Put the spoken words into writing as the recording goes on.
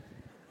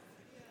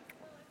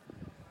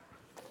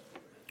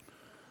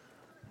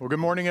Well, good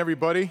morning,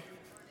 everybody,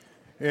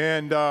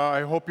 and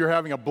I hope you're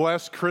having a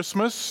blessed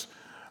Christmas.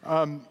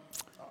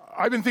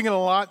 I've been thinking a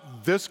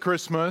lot this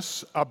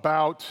Christmas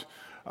about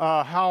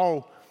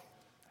how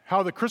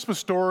the Christmas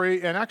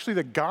story, and actually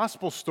the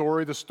gospel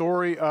story, the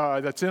story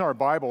that's in our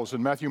Bibles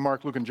in Matthew,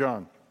 Mark, Luke, and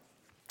John,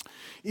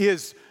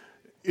 is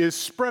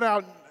spread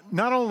out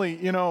not only,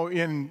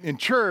 in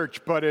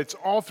church, but it's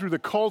all through the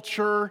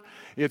culture,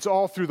 it's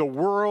all through the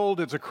world,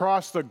 it's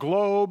across the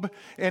globe,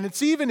 and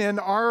it's even in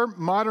our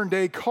modern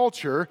day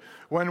culture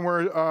when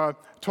we're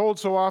told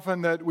so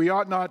often that we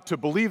ought not to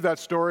believe that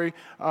story.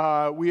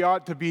 We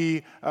ought to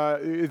be,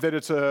 that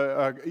it's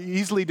a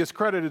easily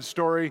discredited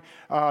story,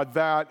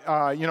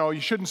 that,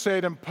 you shouldn't say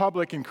it in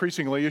public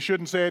increasingly. You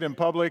shouldn't say it in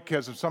public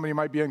because somebody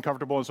might be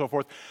uncomfortable and so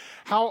forth.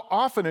 How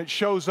often it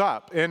shows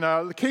up. And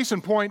the case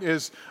in point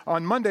is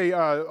on Monday,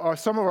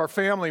 some of our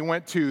family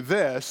went to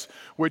this,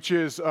 which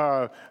is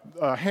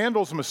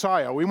Handel's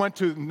Messiah. We went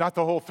to, not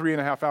the whole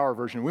 3.5-hour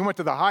version, we went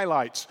to the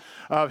highlights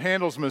of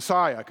Handel's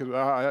Messiah, because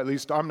at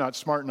least I'm not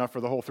smart enough for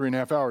the whole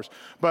 3.5 hours.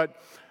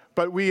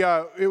 But we,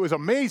 it was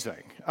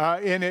amazing.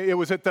 And it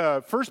was at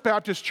the First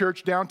Baptist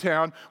Church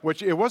downtown,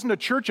 which it wasn't a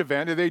church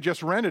event, they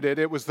just rented it.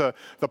 It was the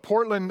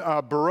Portland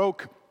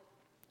Baroque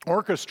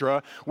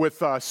Orchestra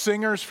with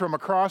singers from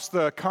across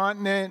the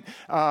continent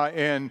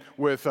and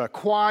with a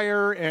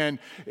choir and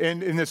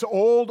in this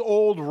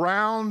old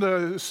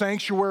round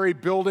sanctuary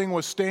building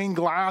with stained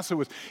glass.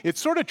 It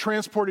sort of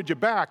transported you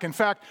back. In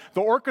fact, the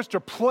orchestra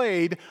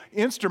played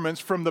instruments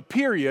from the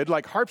period,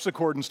 like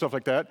harpsichord and stuff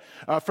like that,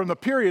 from the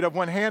period of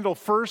when Handel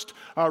first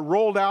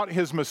rolled out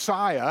his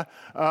Messiah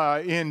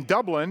in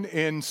Dublin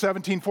in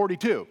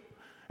 1742.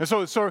 And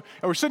so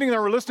we're sitting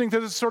there, we're listening to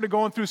this, sort of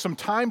going through some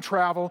time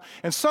travel,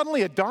 and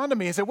suddenly it dawned on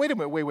me, I said, wait a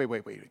minute,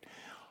 wait.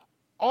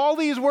 All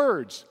these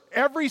words,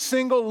 every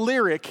single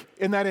lyric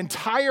in that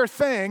entire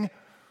thing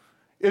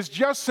is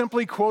just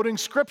simply quoting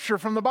scripture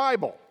from the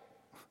Bible.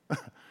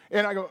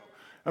 And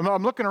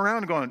I'm looking around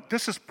and going,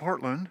 this is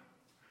Portland,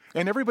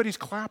 and everybody's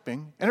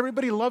clapping, and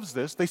everybody loves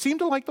this. They seem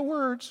to like the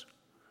words,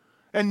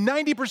 and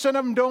 90% of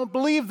them don't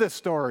believe this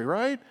story,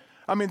 right?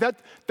 I mean,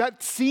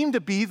 that seemed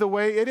to be the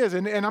way it is.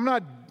 And I'm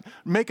not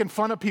making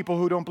fun of people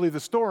who don't believe the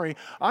story.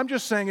 I'm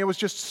just saying it was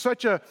just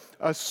such a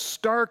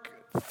stark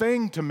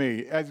thing to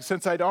me,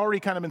 since I'd already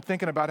kind of been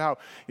thinking about how,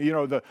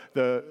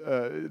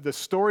 the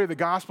story of the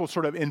gospel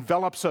sort of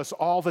envelops us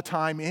all the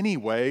time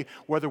anyway,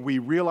 whether we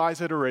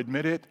realize it or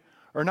admit it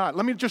or not.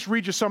 Let me just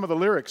read you some of the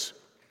lyrics.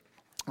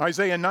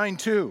 Isaiah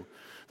 9:2,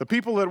 the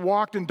people that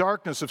walked in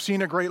darkness have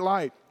seen a great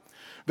light.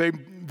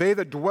 They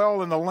that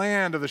dwell in the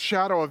land of the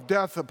shadow of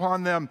death,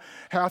 upon them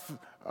hath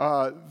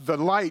the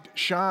light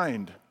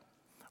shined.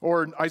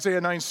 Or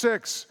Isaiah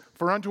 9:6,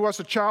 for unto us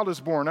a child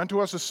is born, unto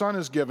us a son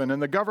is given,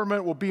 and the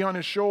government will be on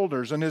his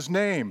shoulders, and his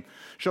name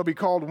shall be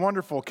called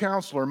Wonderful,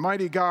 Counselor,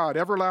 Mighty God,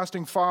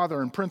 Everlasting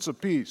Father, and Prince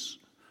of Peace.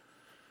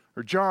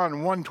 Or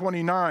John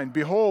 1:29,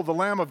 behold the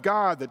Lamb of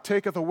God that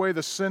taketh away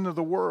the sin of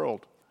the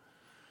world.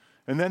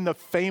 And then the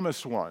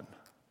famous one.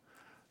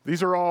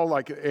 These are all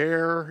like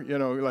air,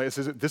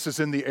 this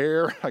is in the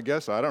air, I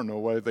guess. I don't know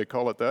why they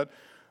call it that.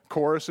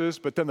 Choruses.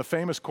 But then the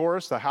famous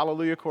chorus, the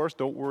Hallelujah chorus.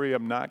 Don't worry,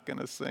 I'm not going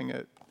to sing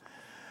it.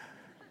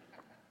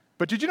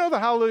 But did you know the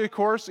Hallelujah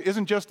chorus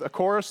isn't just a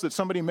chorus that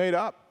somebody made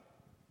up?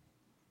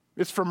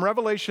 It's from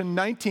Revelation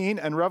 19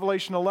 and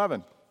Revelation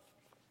 11.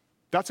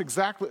 That's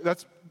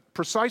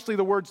precisely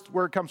the words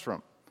where it comes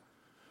from.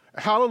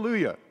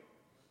 Hallelujah,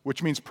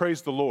 which means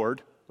praise the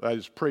Lord. That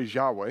is, praise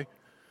Yahweh.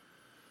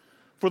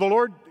 For the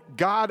Lord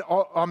God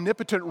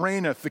omnipotent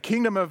reigneth. The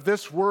kingdom of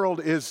this world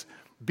is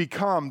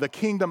become the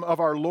kingdom of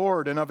our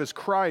Lord and of his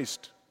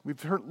Christ.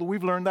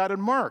 We've learned that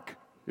in Mark,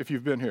 if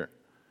you've been here.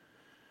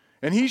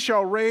 And he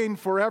shall reign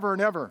forever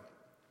and ever.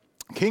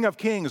 King of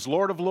kings,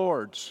 Lord of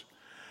lords.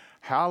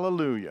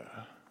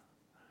 Hallelujah.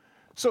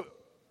 So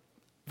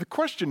the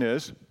question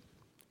is,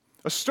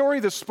 a story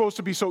that's supposed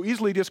to be so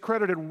easily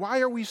discredited, why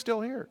are we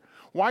still here?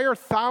 Why are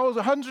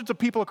hundreds of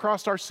people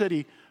across our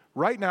city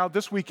right now,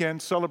 this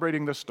weekend,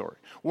 celebrating this story?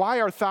 Why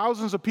are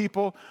thousands of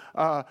people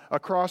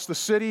across the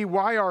city?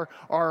 Why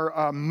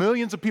are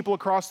millions of people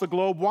across the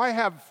globe? Why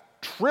have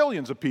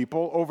trillions of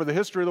people over the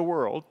history of the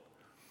world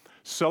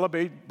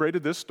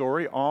celebrated this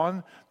story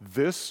on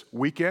this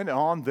weekend,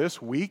 on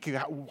this week?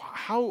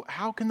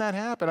 How can that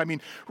happen? I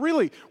mean,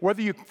 really,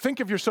 whether you think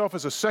of yourself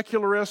as a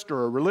secularist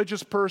or a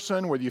religious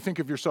person, whether you think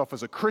of yourself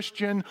as a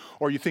Christian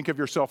or you think of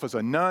yourself as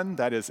a nun,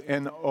 that is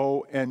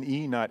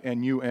N-O-N-E, not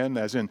N-U-N,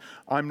 as in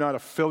I'm not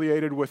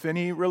affiliated with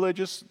any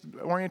religious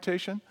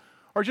orientation,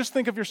 or just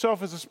think of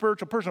yourself as a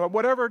spiritual person,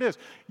 whatever it is,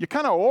 you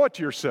kind of owe it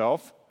to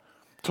yourself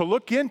to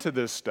look into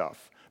this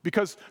stuff.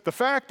 Because the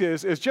fact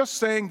is just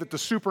saying that the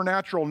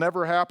supernatural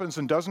never happens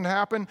and doesn't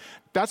happen,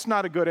 that's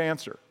not a good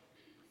answer.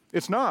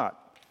 It's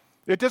not.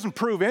 It doesn't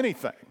prove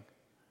anything.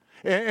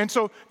 And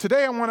so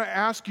today I want to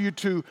ask you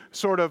to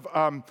sort of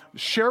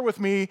share with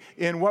me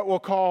in what we'll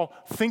call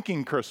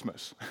thinking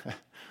Christmas.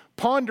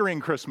 Pondering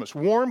Christmas.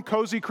 Warm,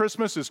 cozy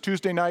Christmas is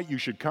Tuesday night. You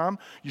should come.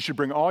 You should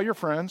bring all your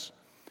friends.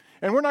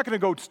 And we're not going to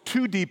go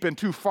too deep and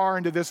too far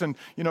into this and,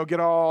 get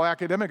all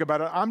academic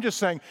about it. I'm just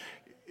saying,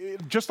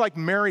 just like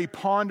Mary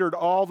pondered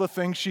all the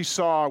things she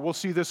saw, we'll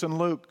see this in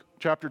Luke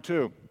chapter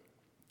 2.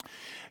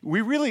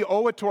 We really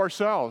owe it to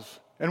ourselves,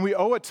 and we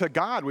owe it to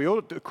God. We owe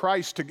it to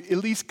Christ to at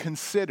least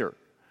consider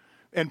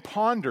and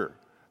ponder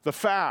the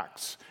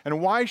facts.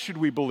 And why should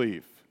we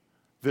believe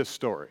this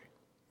story?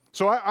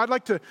 So I'd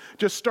like to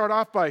just start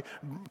off by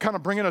kind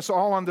of bringing us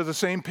all onto the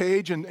same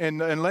page and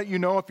let you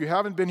know, if you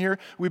haven't been here,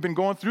 we've been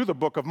going through the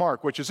book of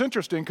Mark, which is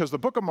interesting because the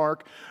book of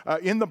Mark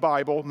in the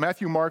Bible,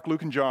 Matthew, Mark,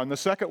 Luke, and John, the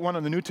second one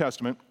in the New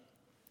Testament,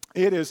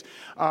 it is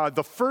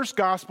the first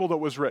gospel that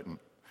was written.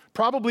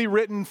 Probably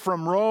written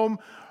from Rome,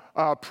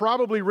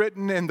 probably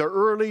written in the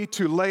early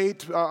to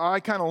late.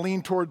 I kind of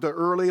lean toward the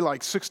early,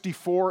 like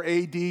 64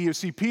 AD. You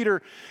see,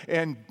 Peter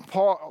and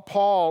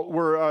Paul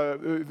were,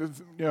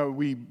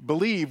 we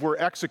believe, were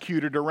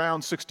executed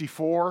around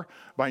 64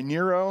 by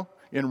Nero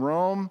in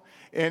Rome.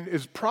 And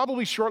is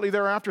probably shortly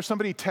thereafter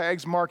somebody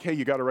tags Mark, hey,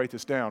 you got to write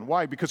this down.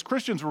 Why? Because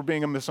Christians were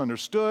being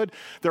misunderstood.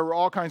 There were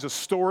all kinds of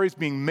stories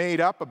being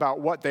made up about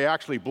what they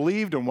actually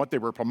believed and what they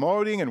were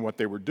promoting and what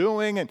they were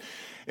doing.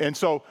 And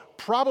so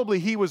probably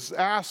he was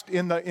asked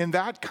in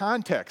that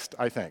context,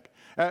 I think.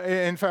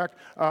 In fact,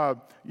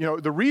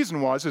 the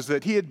reason is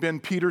that he had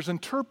been Peter's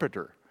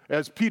interpreter,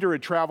 as Peter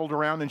had traveled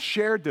around and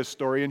shared this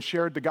story and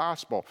shared the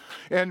gospel.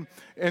 And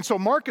so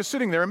Mark is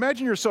sitting there.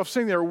 Imagine yourself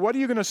sitting there. What are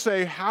you going to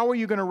say? How are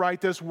you going to write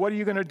this? What are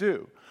you going to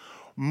do?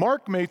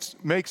 Mark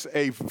makes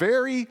a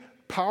very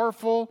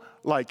powerful,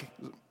 lay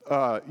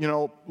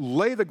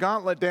the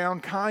gauntlet down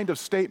kind of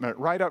statement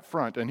right up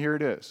front. And here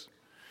it is.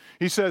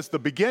 He says, the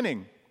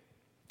beginning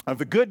of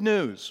the good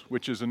news,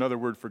 which is another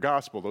word for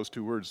gospel. Those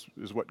two words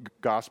is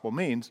what gospel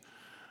means.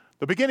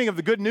 The beginning of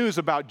the good news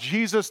about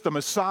Jesus, the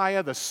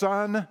Messiah, the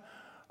Son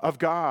of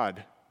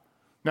God.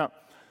 Now,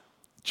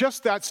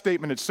 just that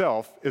statement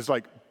itself is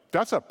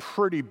that's a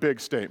pretty big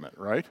statement,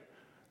 right?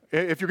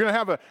 If you're going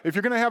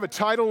to have a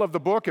title of the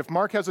book, if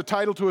Mark has a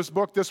title to his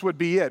book, this would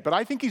be it. But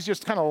I think he's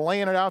just kind of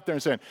laying it out there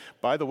and saying,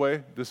 by the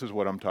way, this is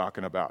what I'm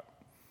talking about.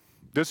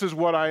 This is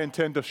what I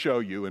intend to show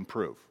you and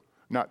prove.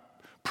 Not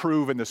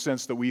prove in the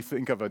sense that we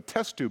think of a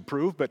test tube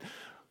prove, but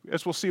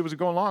as we'll see as we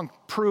go along,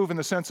 prove in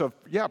the sense of,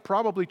 yeah,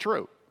 probably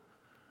true.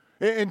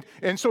 And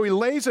so he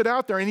lays it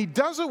out there, and he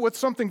does it with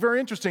something very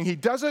interesting. He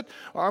does it,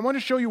 I want to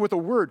show you with a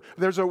word.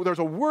 There's a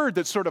word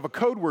that's sort of a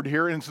code word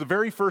here, and it's the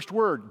very first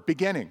word,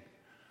 beginning.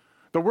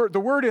 The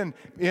word in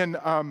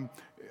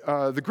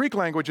the Greek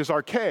language is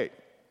arche.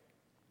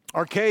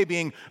 Arche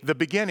being the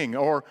beginning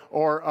or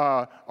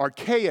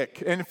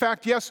archaic. And in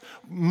fact, yes,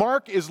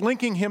 Mark is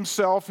linking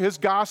himself, his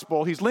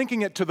gospel, he's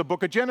linking it to the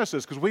book of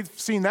Genesis, because we've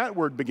seen that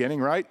word beginning,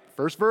 right?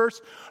 First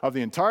verse of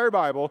the entire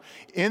Bible,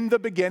 in the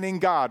beginning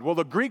God. Well,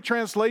 the Greek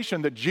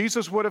translation that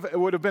Jesus would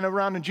have been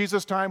around in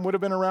Jesus' time, would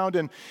have been around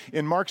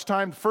in Mark's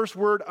time, the first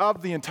word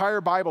of the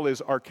entire Bible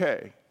is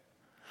arche.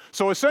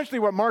 So essentially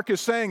what Mark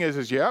is saying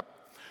is yep,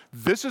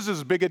 this is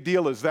as big a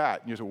deal as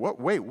that. And you say, what?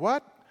 Wait,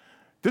 what?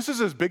 This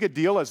is as big a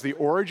deal as the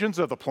origins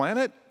of the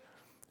planet?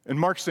 And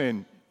Mark's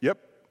saying, yep,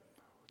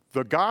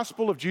 the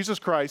gospel of Jesus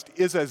Christ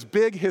is as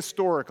big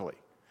historically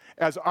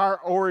as our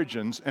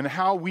origins and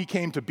how we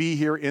came to be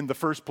here in the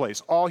first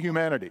place. All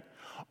humanity,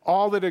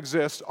 all that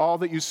exists, all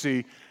that you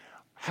see,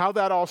 how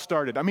that all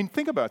started. I mean,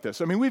 think about this.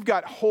 I mean, we've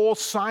got whole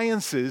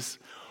sciences,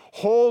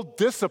 whole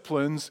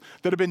disciplines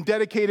that have been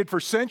dedicated for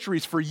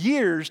centuries, for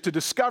years, to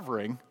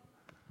discovering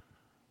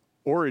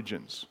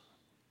origins.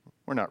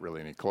 We're not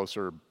really any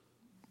closer.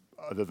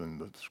 Other than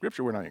the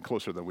scripture, we're not any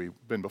closer than we've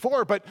been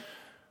before, but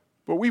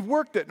we've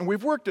worked it, and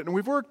we've worked it, and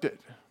we've worked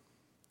it.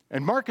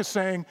 And Mark is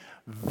saying,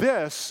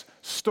 this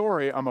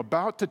story I'm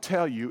about to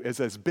tell you is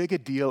as big a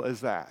deal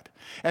as that.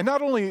 And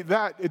not only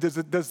that,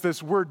 does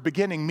this word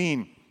beginning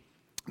mean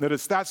that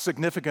it's that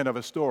significant of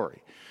a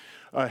story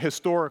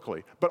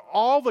historically, but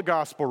all the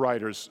gospel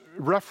writers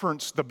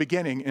reference the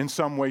beginning in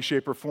some way,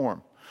 shape, or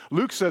form.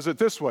 Luke says it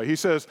this way. He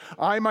says,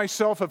 I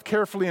myself have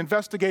carefully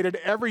investigated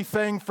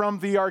everything from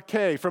the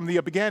arche, from the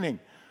beginning.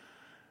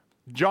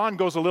 John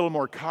goes a little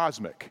more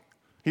cosmic.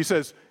 He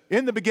says,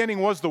 in the beginning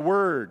was the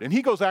Word. And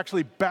he goes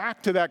actually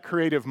back to that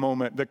creative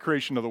moment, the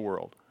creation of the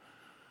world.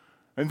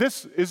 And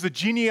this is the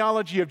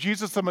genealogy of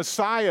Jesus the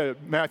Messiah,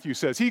 Matthew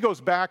says. He goes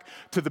back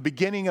to the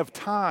beginning of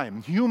time,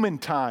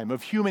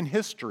 of human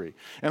history,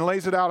 and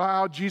lays it out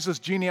how Jesus'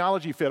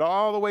 genealogy fit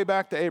all the way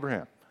back to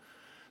Abraham.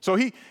 So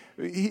he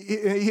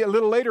a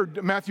little later,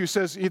 Matthew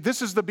says,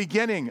 this is the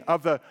beginning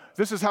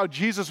this is how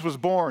Jesus was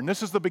born.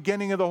 This is the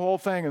beginning of the whole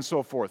thing, and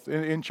so forth,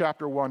 in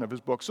chapter 1 of his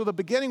book. So the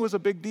beginning was a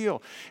big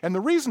deal. And the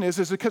reason is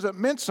because it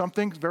meant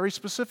something very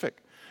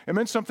specific. It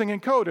meant something in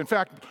code. In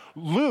fact,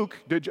 Luke,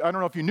 I don't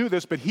know if you knew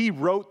this, but he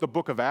wrote the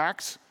book of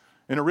Acts.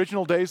 In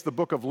original days, the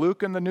book of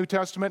Luke in the New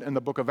Testament and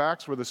the book of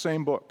Acts were the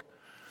same book.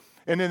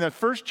 And in the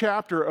first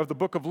chapter of the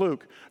book of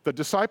Luke, the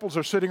disciples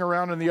are sitting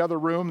around in the other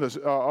room,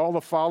 all the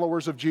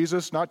followers of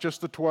Jesus, not just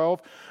the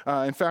 12.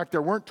 In fact,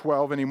 there weren't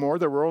 12 anymore.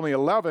 There were only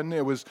 11.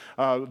 It was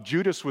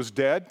Judas was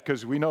dead,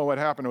 because we know what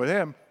happened with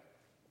him.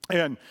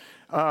 And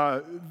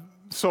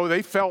So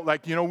they felt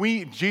like,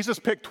 Jesus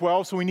picked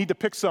 12, so we need to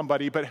pick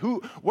somebody, but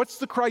what's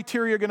the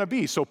criteria going to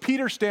be? So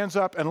Peter stands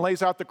up and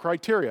lays out the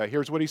criteria.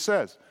 Here's what he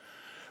says.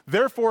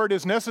 Therefore, it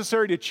is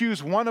necessary to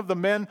choose one of the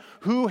men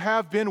who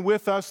have been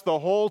with us the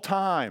whole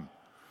time.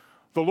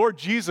 The Lord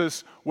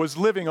Jesus was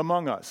living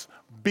among us,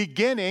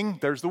 beginning,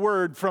 there's the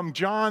word, from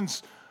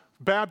John's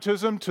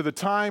baptism to the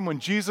time when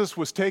Jesus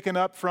was taken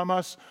up from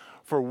us.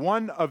 For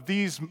one of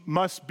these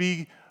must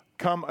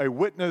become a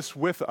witness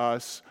with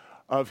us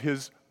of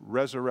his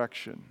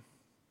resurrection.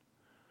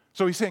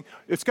 So he's saying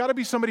it's got to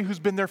be somebody who's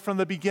been there from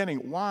the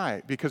beginning.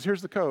 Why? Because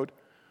here's the code.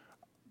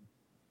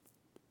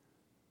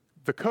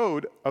 The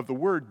code of the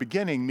word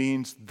beginning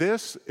means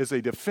this is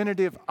a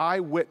definitive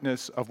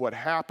eyewitness of what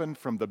happened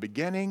from the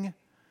beginning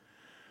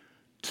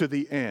to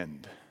the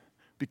end.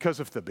 Because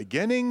if the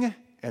beginning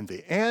and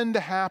the end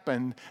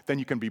happened, then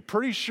you can be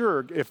pretty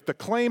sure, if the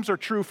claims are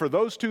true for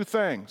those two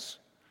things,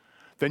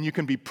 then you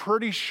can be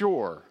pretty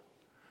sure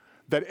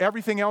that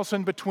everything else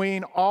in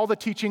between, all the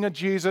teaching of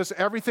Jesus,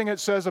 everything it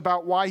says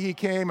about why he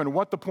came and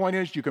what the point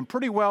is, you can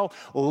pretty well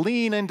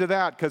lean into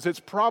that because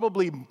it's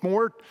probably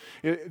more,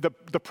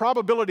 the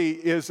probability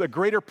is a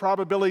greater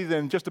probability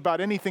than just about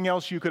anything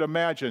else you could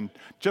imagine.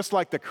 Just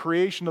like the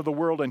creation of the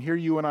world and here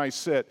you and I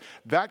sit,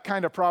 that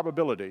kind of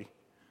probability,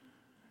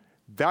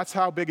 that's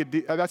how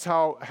that's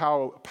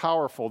how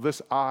powerful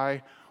this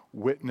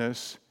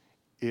eyewitness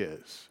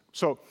is.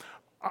 So,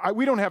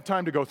 we don't have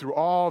time to go through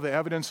all the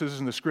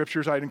evidences in the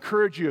scriptures. I'd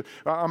encourage you,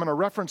 I'm going to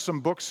reference some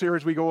books here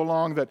as we go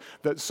along,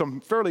 that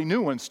some fairly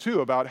new ones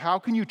too, about how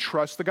can you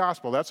trust the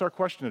gospel? That's our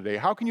question today.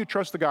 How can you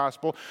trust the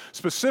gospel,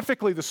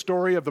 specifically the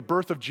story of the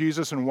birth of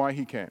Jesus and why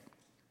he came?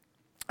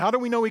 How do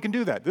we know we can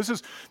do that? This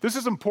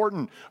is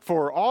important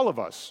for all of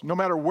us, no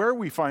matter where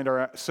we find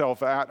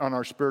ourselves at on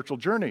our spiritual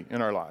journey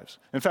in our lives.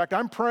 In fact,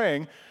 I'm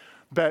praying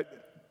that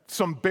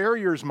some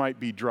barriers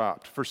might be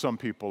dropped for some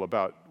people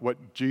about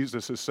what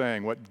Jesus is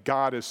saying, what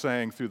God is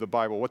saying through the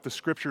Bible, what the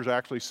scriptures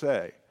actually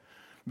say.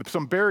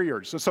 Some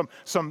barriers,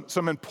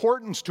 some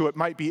importance to it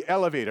might be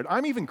elevated.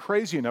 I'm even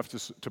crazy enough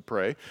to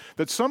pray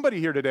that somebody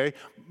here today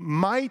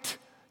might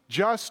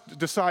just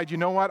decide, you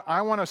know what,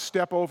 I want to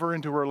step over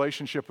into a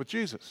relationship with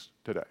Jesus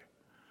today.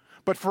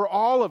 But for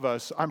all of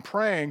us, I'm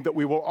praying that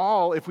we will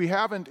all, if we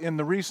haven't in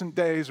the recent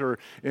days or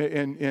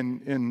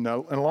in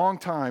a long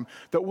time,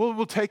 that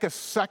we'll take a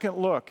second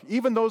look.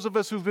 Even those of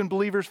us who've been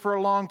believers for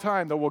a long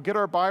time, that we'll get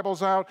our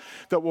Bibles out,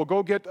 that we'll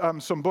go get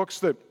some books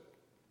that,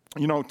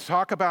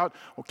 talk about,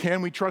 well,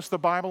 can we trust the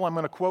Bible? I'm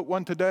going to quote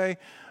one today.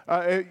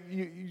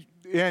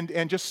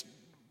 And just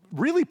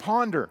really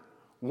ponder,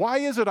 why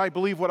is it I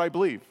believe what I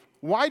believe?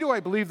 Why do I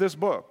believe this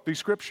book, these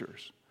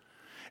scriptures?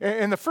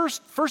 And the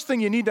first thing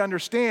you need to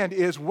understand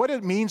is what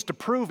it means to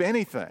prove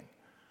anything.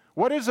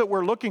 What is it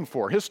we're looking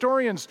for?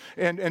 Historians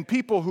and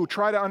people who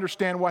try to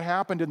understand what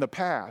happened in the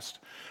past,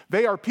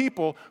 they are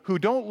people who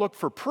don't look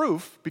for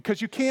proof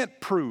because you can't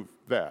prove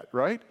that,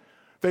 right?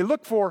 They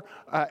look for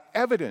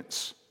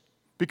evidence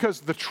because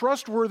the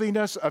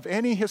trustworthiness of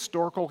any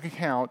historical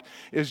account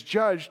is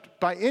judged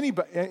by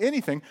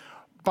anything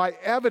by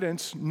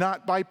evidence,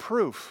 not by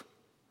proof.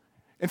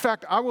 In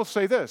fact, I will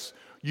say this,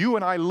 you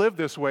and I live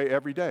this way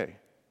every day.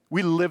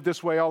 We live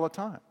this way all the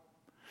time.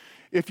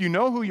 If you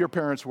know who your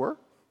parents were,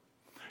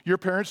 your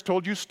parents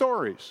told you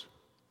stories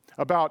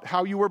about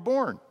how you were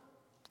born,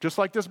 just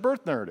like this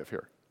birth narrative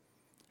here.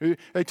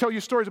 They tell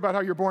you stories about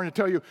how you're born. They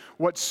tell you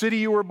what city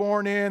you were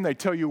born in. They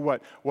tell you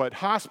what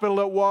hospital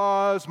it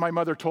was. My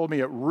mother told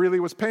me it really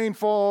was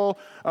painful,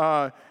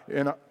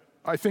 and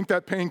I think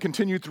that pain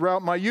continued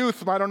throughout my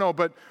youth. I don't know,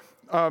 but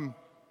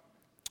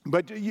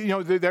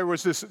there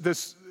was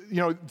this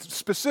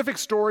specific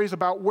stories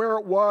about where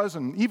it was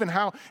and even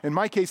how, in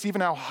my case, even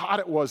how hot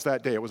it was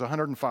that day. It was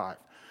 105.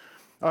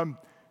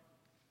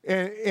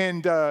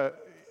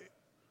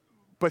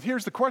 But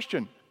here's the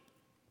question.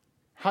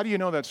 How do you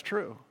know that's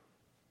true?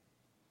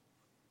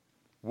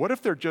 What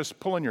if they're just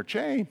pulling your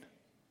chain?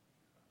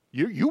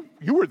 You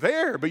were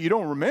there, but you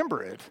don't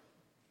remember it,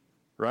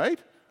 right?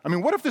 I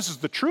mean, what if this is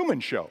the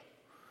Truman Show?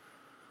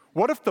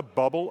 What if the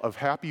bubble of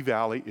Happy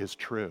Valley is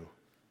true?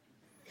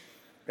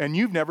 And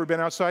you've never been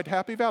outside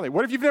Happy Valley.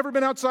 What if you've never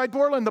been outside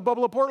Portland, the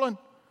bubble of Portland?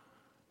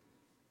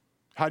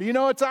 How do you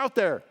know it's out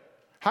there?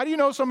 How do you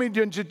know somebody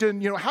didn't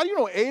how do you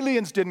know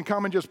aliens didn't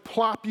come and just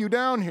plop you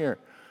down here?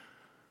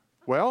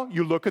 Well,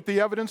 you look at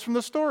the evidence from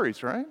the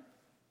stories, right?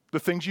 The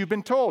things you've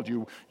been told.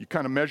 You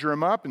kind of measure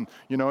them up and,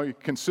 you're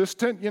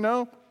consistent,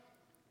 your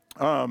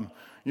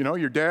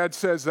dad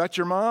says, that's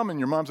your mom, and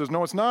your mom says,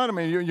 no, it's not. I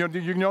mean,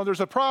 you know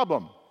there's a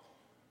problem.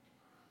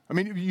 I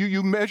mean,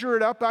 you measure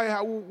it up by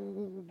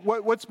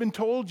what's been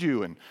told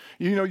you. And,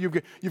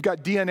 you've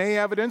got DNA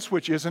evidence,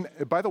 which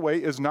isn't, by the way,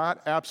 is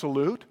not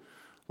absolute.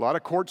 A lot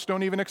of courts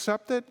don't even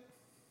accept it,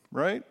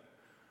 right?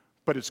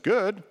 But it's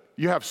good.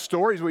 You have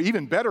stories. Well,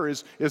 even better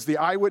is the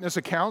eyewitness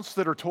accounts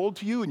that are told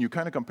to you, and you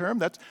kind of compare them.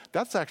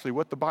 That's actually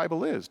what the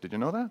Bible is. Did you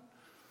know that?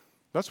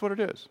 That's what it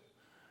is.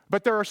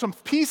 But there are some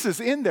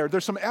pieces in there,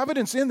 there's some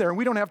evidence in there, and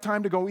we don't have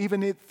time to go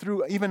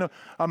through even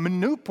a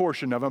minute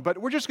portion of them, but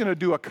we're just going to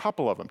do a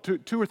couple of them,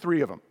 two or three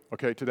of them,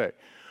 okay, today,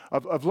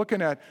 of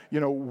looking at,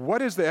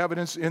 what is the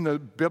evidence in the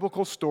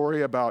biblical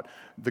story about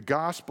the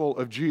gospel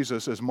of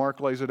Jesus as Mark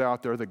lays it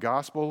out there, the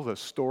gospel, the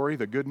story,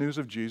 the good news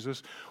of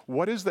Jesus.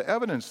 What is the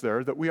evidence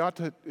there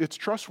that it's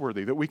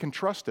trustworthy, that we can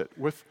trust it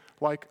with,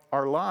 like,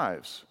 our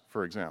lives,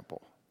 for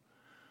example?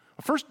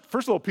 First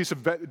little piece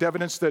of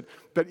evidence that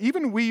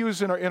even we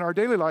use in our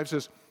daily lives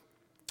is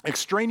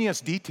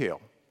extraneous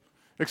detail.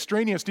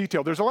 Extraneous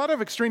detail. There's a lot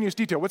of extraneous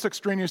detail. What's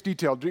extraneous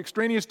detail? The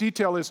extraneous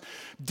detail is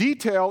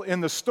detail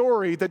in the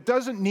story that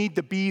doesn't need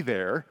to be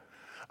there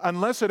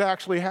unless it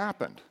actually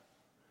happened.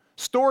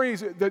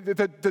 Stories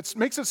that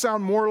makes it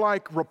sound more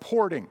like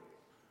reporting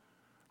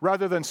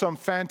rather than some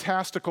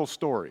fantastical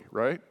story,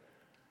 right?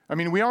 I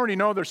mean, we already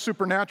know there's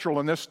supernatural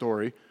in this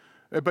story,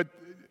 but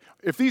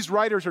if these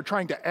writers are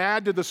trying to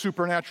add to the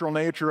supernatural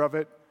nature of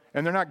it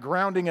and they're not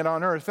grounding it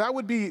on earth, that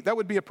would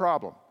be a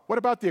problem. What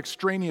about the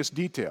extraneous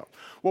detail?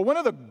 Well, one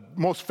of the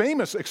most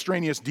famous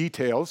extraneous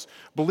details,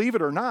 believe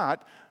it or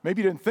not,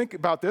 maybe you didn't think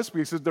about this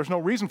because there's no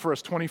reason for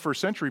us 21st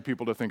century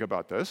people to think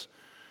about this,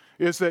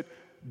 is that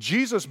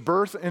Jesus'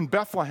 birth in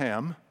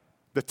Bethlehem,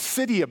 the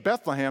city of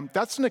Bethlehem,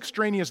 that's an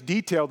extraneous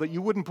detail that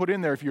you wouldn't put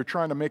in there if you're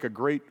trying to make a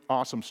great,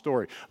 awesome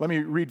story. Let me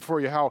read for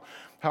you how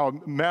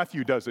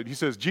Matthew does it. He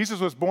says, Jesus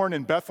was born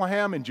in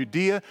Bethlehem in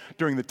Judea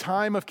during the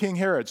time of King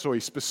Herod. So he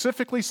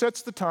specifically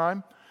sets the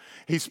time.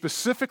 He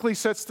specifically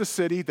sets the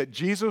city that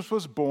Jesus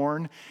was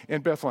born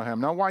in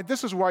Bethlehem. Now,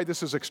 this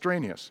is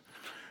extraneous.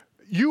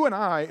 You and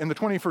I, in the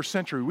 21st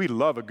century, we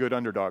love a good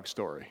underdog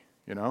story,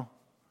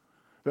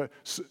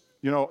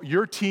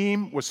 your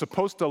team was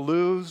supposed to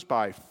lose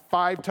by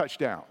 5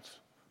 touchdowns,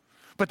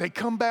 but they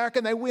come back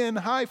and they win.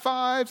 High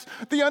fives.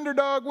 The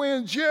underdog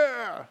wins.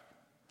 Yeah.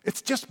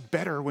 It's just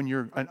better when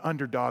you're an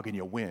underdog and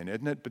you win,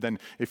 isn't it? But then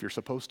if you're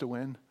supposed to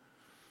win,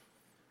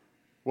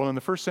 well, in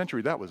the first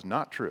century, that was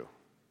not true.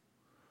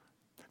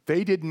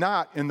 They did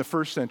not in the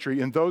first century,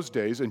 in those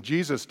days, in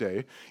Jesus'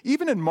 day,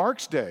 even in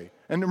Mark's day.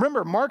 And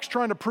remember, Mark's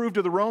trying to prove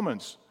to the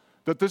Romans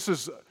that this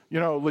is,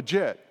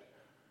 legit.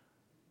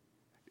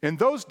 In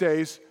those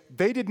days,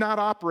 they did not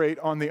operate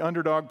on the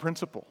underdog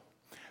principle.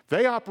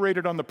 They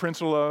operated on the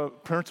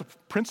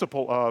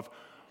principle of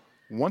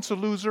once a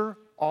loser,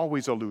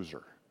 always a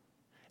loser.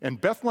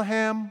 And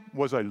Bethlehem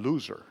was a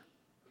loser.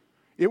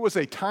 It was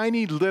a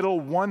tiny little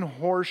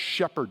one-horse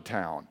shepherd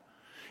town.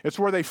 It's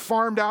where they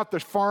farmed out the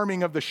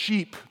farming of the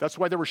sheep. That's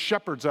why there were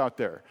shepherds out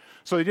there.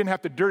 So they didn't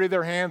have to dirty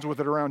their hands with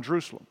it around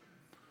Jerusalem.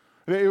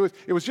 It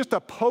was just a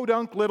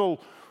podunk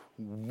little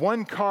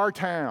one-car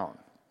town.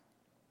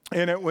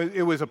 And it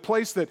was a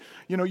place that,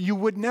 you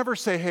would never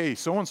say, hey,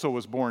 so-and-so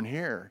was born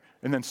here,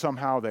 and then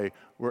somehow they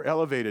were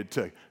elevated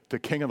to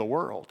king of the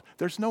world.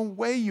 There's no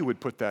way you would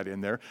put that in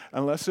there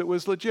unless it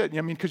was legit.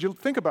 I mean, because you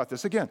think about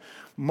this. Again,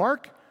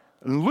 Mark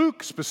and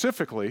Luke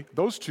specifically,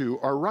 those two,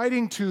 are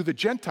writing to the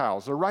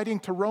Gentiles. They're writing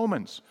to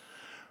Romans.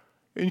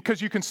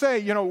 Because you can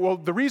say, well,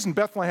 the reason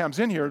Bethlehem's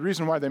in here, the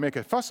reason why they make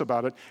a fuss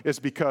about it is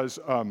because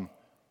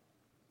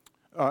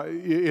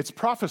it's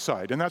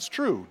prophesied, and that's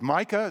true.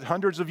 Micah,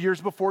 hundreds of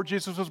years before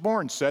Jesus was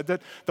born, said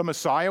that the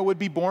Messiah would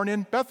be born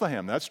in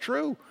Bethlehem. That's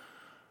true.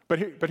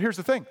 But here's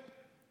the thing.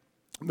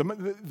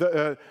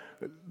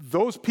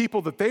 Those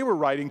people that they were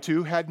writing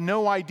to had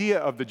no idea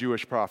of the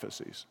Jewish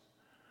prophecies.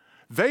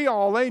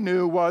 All they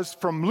knew was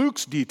from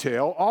Luke's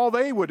detail, all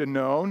they would have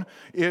known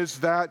is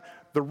that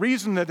the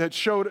reason that it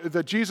showed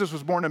that Jesus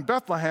was born in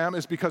Bethlehem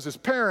is because his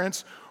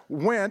parents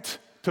went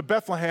to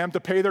Bethlehem to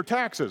pay their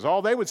taxes.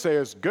 All they would say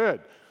is, good.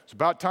 It's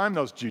about time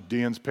those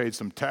Judeans paid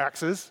some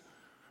taxes.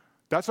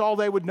 That's all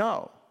they would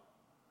know.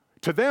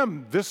 To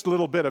them, this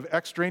little bit of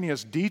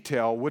extraneous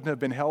detail wouldn't have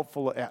been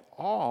helpful at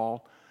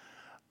all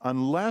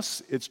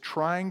unless it's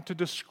trying to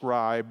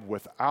describe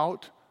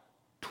without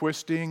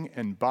twisting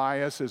and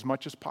bias as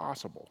much as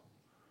possible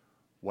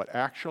what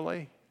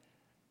actually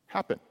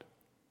happened.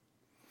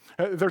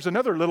 There's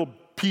another little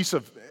piece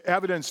of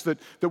evidence that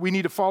we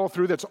need to follow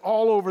through that's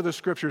all over the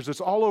scriptures,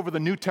 that's all over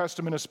the New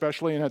Testament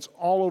especially, and it's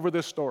all over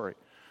this story.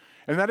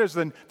 And that is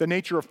the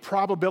nature of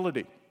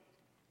probability.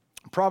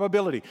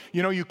 Probability.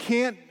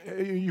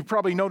 You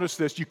probably noticed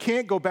this, you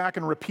can't go back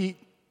and repeat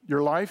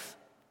your life,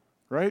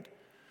 right?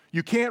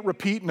 You can't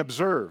repeat and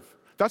observe.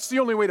 That's the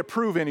only way to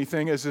prove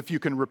anything is if you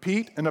can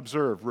repeat and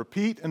observe.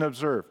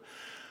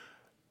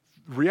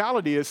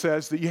 Reality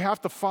says that you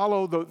have to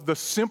follow the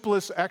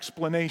simplest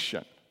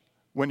explanation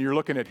when you're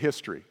looking at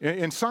history.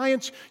 In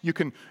science, you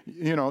can,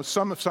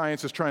 some of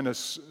science is trying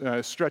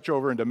to stretch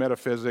over into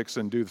metaphysics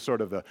and do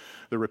sort of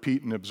the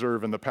repeat and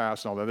observe in the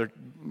past and all that.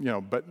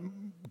 But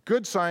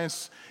good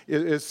science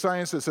is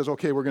science that says,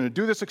 okay, we're going to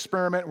do this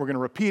experiment, we're going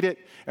to repeat it,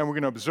 and we're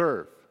going to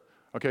observe.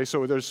 Okay,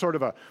 so there's sort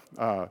of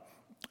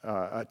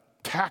a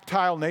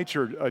tactile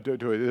nature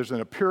to it. There's an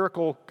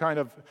empirical kind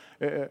of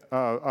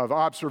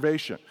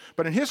observation.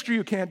 But in history,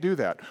 you can't do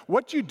that.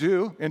 What you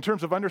do in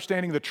terms of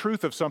understanding the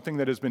truth of something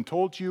that has been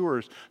told to you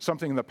or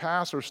something in the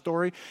past or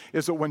story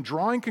is that when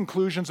drawing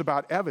conclusions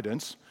about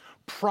evidence,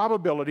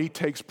 Probability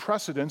takes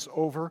precedence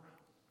over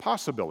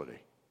possibility.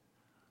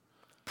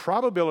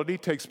 Probability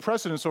takes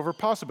precedence over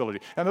possibility.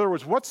 In other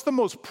words, what's the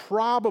most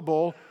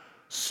probable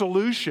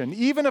solution,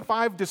 even if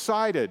I've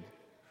decided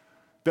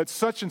that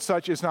such and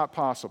such is not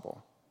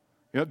possible?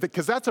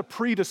 Because that's a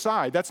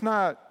pre-decide. That's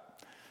not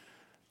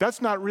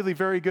really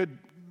very good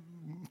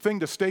thing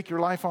to stake your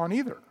life on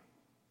either,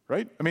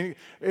 right? I mean,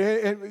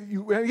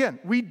 again,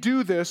 we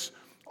do this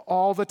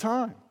all the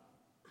time.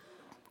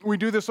 We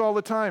do this all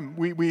the time.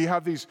 We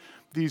have these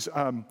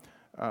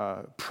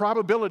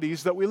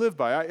probabilities that we live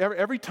by.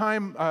 Every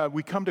time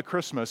we come to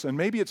Christmas, and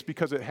maybe it's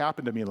because it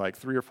happened to me like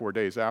 3 or 4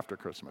 days after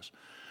Christmas,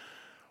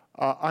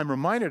 I'm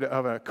reminded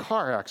of a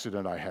car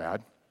accident I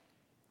had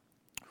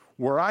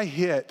where I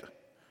hit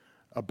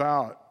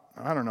about,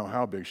 I don't know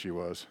how big she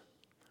was,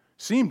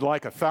 seemed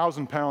like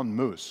 1,000-pound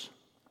moose.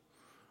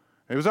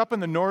 It was up in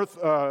the north,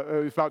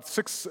 about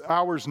 6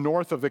 hours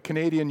north of the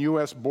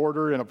Canadian-U.S.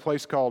 border in a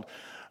place called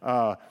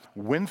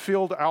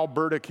Winfield,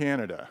 Alberta,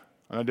 Canada.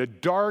 And a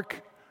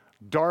dark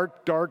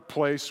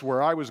place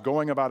where I was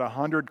going about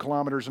 100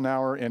 kilometers an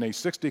hour in a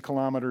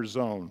 60-kilometer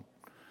zone.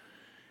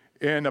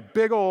 And a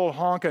big old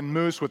honking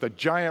moose with a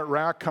giant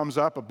rack comes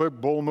up, a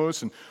big bull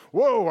moose, and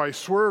whoa, I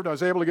swerved. I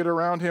was able to get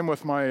around him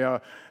with my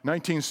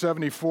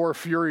 1974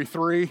 Fury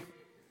 3.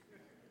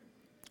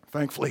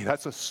 Thankfully,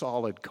 that's a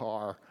solid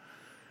car.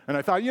 And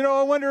I thought,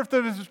 I wonder if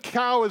the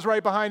cow is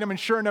right behind him, and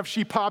sure enough,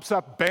 she pops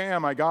up,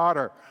 bam, I got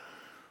her.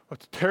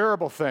 It's a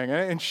terrible thing.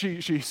 And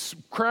she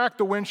cracked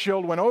the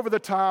windshield, went over the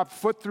top,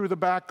 foot through the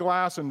back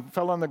glass, and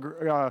fell on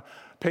the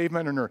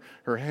pavement, and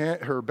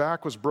her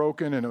back was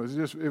broken, and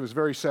it was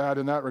very sad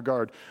in that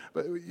regard.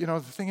 But, the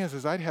thing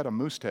is I'd had a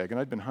moose tag,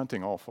 and I'd been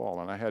hunting all fall,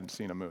 and I hadn't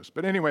seen a moose.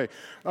 But anyway,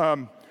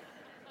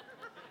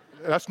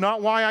 that's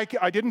not why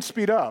I didn't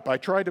speed up. I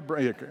tried to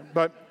brake,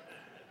 But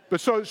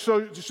so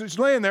she's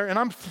laying there, and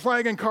I'm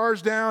flagging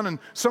cars down, and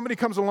somebody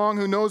comes along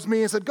who knows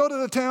me and said, go to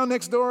the town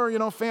next door,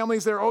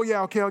 family's there. Oh,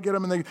 yeah, okay, I'll get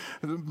them. And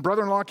the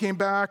brother-in-law came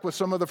back with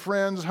some of the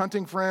friends,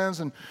 hunting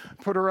friends, and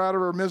put her out of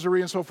her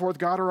misery and so forth,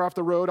 got her off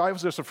the road. I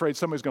was just afraid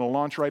somebody's going to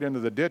launch right into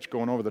the ditch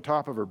going over the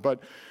top of her.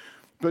 But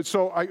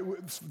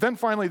then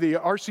finally the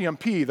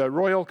RCMP, the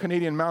Royal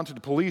Canadian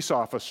Mounted Police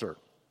Officer,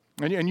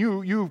 and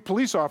you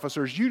police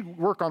officers, you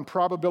work on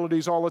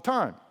probabilities all the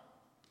time.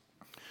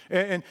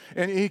 And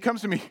he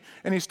comes to me,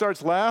 and he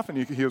starts laughing.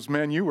 He goes,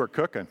 man, you were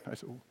cooking. I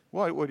said,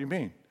 what do you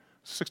mean?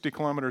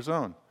 60-kilometer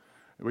zone,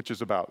 which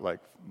is about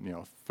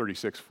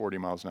 36, 40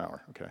 miles an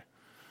hour. Okay.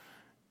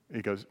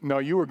 He goes, no,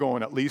 you were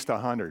going at least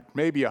 100,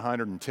 maybe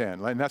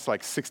 110. And that's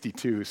like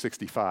 62,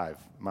 65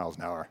 miles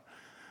an hour.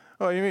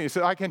 Oh, you mean? He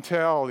said, I can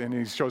tell. And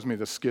he shows me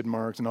the skid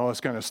marks and all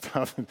this kind of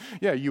stuff.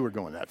 Yeah, you were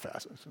going that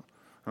fast. I said,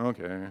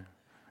 okay.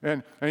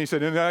 And he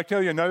said, and I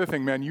tell you another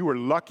thing, man, you were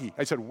lucky.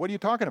 I said, what are you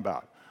talking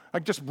about? I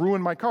just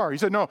ruined my car. He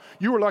said, no,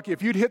 you were lucky.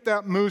 If you'd hit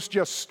that moose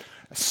just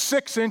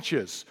 6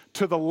 inches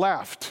to the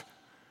left,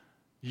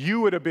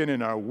 you would have been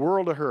in a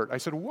world of hurt. I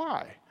said,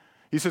 why?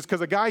 He says, because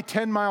a guy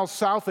 10 miles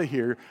south of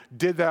here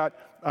did that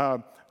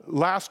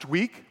last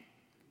week,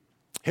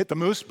 hit the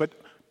moose, but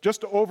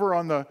just over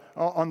on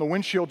the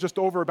windshield, just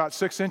over about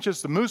 6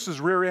 inches, the moose's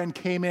rear end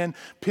came in,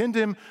 pinned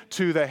him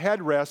to the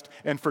headrest,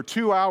 and for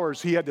 2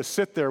 hours he had to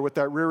sit there with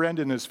that rear end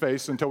in his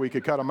face until we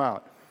could cut him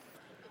out.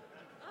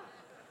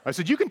 I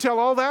said, you can tell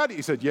all that?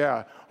 He said,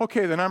 yeah.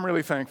 Okay, then I'm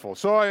really thankful.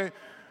 So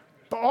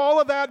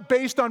all of that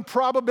based on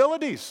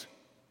probabilities.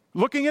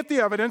 Looking at the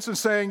evidence and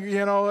saying,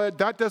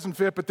 that doesn't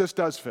fit, but this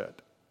does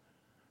fit.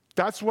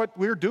 That's what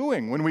we're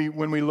doing when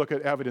we look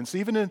at evidence,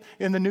 even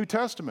in the New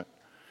Testament.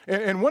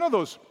 And one of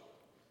those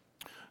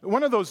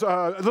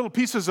little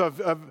pieces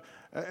of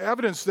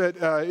evidence that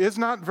is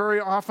not very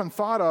often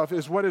thought of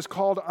is what is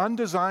called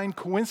undesigned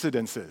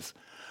coincidences.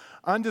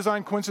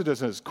 Undesigned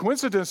coincidences.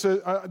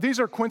 These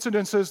are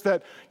coincidences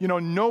that,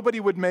 nobody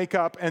would make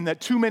up, and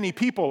that too many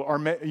people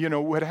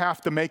would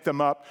have to make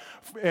them up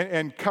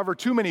and cover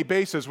too many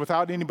bases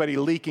without anybody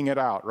leaking it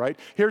out, right?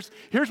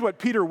 Here's what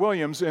Peter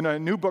Williams, in a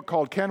new book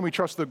called Can We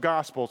Trust the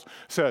Gospels,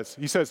 says.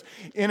 He says,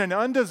 in an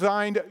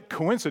undesigned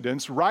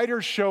coincidence,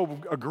 writers show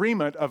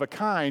agreement of a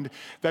kind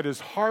that is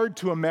hard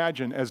to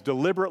imagine as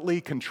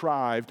deliberately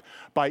contrived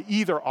by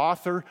either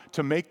author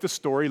to make the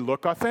story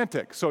look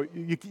authentic. So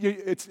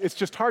it's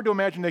just hard to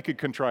imagine they could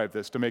contrive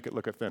this to make it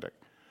look authentic.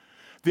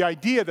 The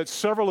idea that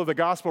several of the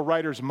gospel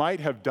writers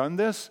might have done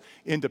this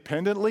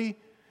independently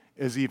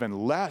is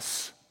even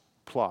less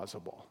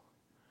plausible.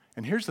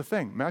 And here's the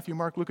thing, Matthew,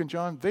 Mark, Luke, and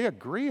John, they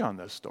agree on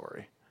this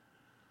story.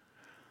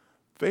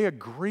 They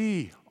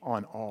agree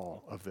on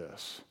all of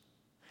this.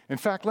 In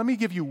fact, let me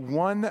give you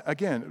one,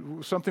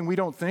 again, something we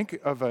don't think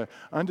of an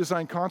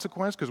undesigned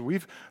consequence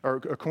or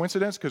a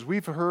coincidence, because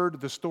we've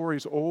heard the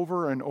stories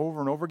over and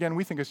over and over again.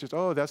 We think it's just,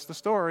 that's the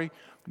story.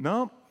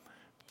 No.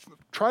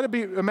 Try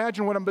to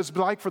imagine what it was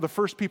like for the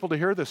first people to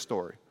hear this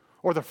story,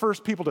 or the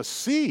first people to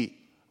see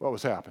what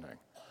was happening.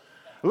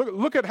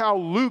 Look at how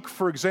Luke,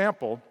 for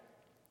example,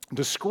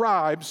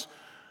 describes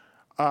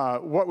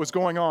what was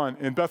going on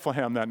in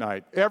Bethlehem that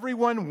night.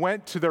 Everyone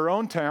went to their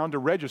own town to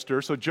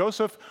register, so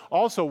Joseph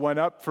also went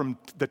up from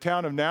the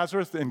town of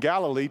Nazareth in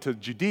Galilee to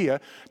Judea,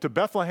 to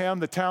Bethlehem,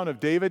 the town of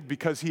David,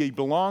 because he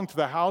belonged to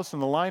the house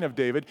and the line of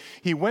David.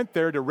 He went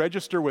there to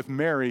register with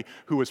Mary,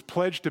 who was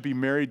pledged to be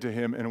married to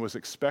him and was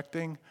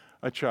expecting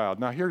a child.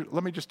 Now here,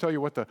 let me just tell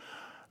you what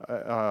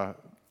the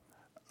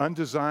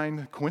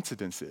undesigned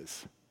coincidence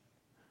is.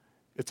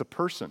 It's a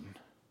person.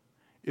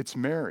 It's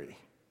Mary.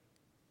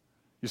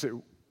 You say,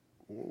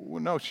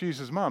 well, no, she's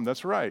his mom.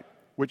 That's right.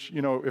 Which,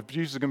 if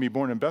Jesus is going to be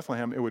born in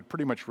Bethlehem, it would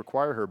pretty much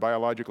require her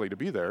biologically to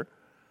be there.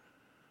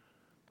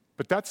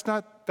 But that's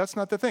not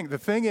the thing. The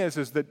thing is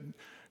that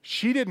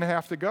she didn't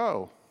have to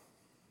go.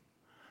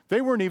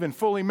 They weren't even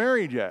fully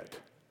married yet.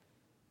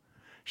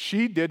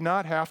 She did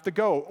not have to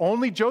go.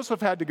 Only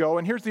Joseph had to go.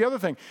 And here's the other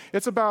thing.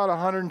 It's about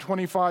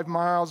 125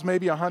 miles,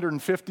 maybe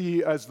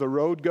 150 as the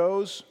road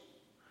goes.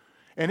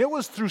 And it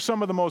was through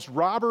some of the most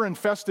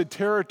robber-infested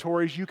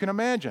territories you can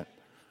imagine.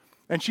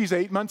 And she's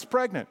 8 months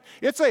pregnant.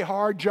 It's a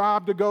hard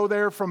job to go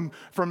there from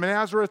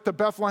Nazareth to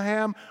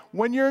Bethlehem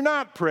when you're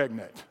not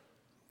pregnant.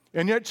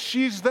 And yet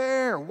she's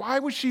there. Why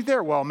was she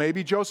there? Well,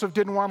 maybe Joseph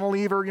didn't want to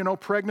leave her,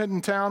 pregnant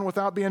in town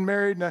without being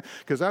married,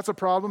 because that's a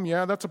problem.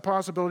 Yeah, that's a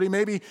possibility.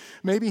 Maybe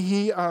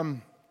he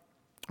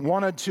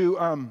wanted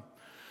to,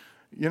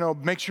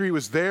 make sure he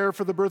was there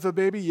for the birth of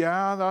the baby.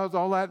 Yeah,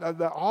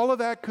 all of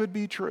that could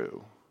be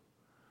true.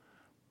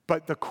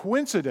 But the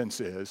coincidence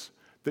is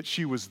that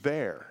she was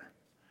there.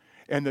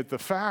 And that the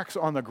facts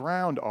on the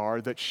ground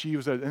are that she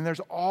was, and there's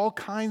all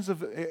kinds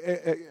of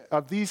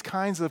these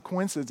kinds of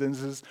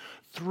coincidences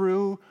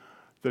through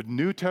the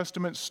New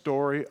Testament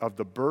story of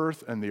the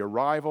birth and the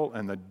arrival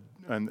and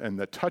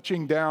the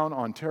touching down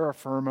on terra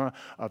firma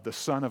of the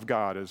Son of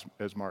God,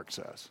 as Mark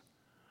says.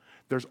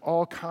 There's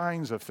all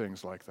kinds of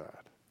things like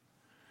that.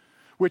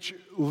 Which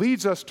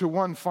leads us to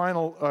one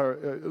final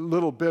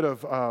little bit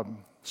of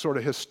sort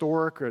of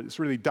historic, or it's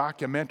really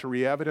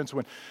documentary evidence.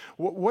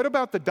 What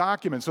about the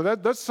documents? So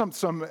that's some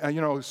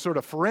sort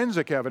of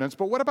forensic evidence,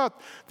 but what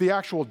about the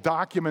actual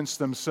documents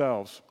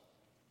themselves?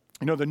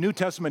 The New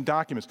Testament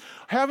documents.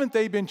 Haven't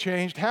they been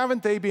changed?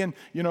 Haven't they been,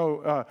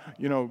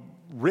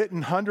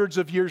 written hundreds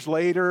of years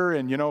later?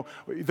 And,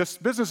 this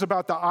business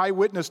about the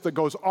eyewitness that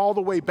goes all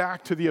the way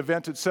back to the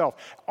event itself.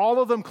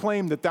 All of them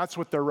claim that that's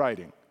what they're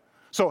writing.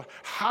 So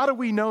how do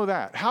we know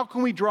that? How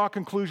can we draw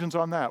conclusions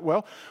on that?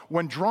 Well,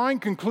 when drawing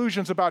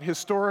conclusions about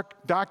historic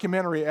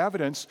documentary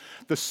evidence,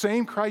 the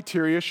same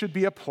criteria should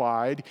be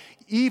applied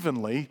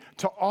evenly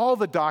to all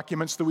the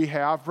documents that we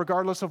have,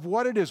 regardless of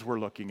what it is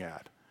we're looking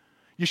at.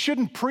 You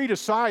shouldn't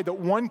pre-decide that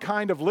one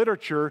kind of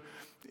literature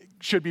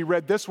should be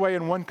read this way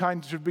and one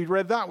kind should be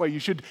read that way. You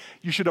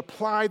should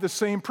apply the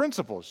same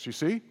principles, you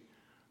see?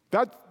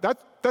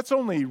 That's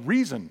only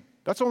reason.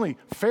 That's only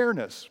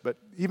fairness, but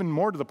even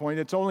more to the point,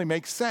 it only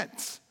makes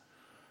sense.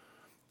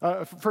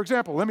 For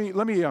example, let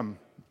me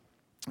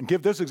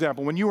give this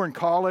example. When you were in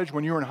college,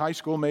 when you were in high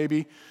school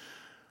maybe,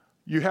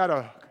 you had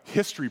a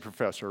history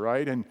professor,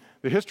 right? And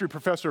the history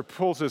professor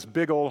pulls this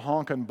big old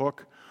honking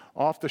book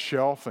off the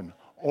shelf and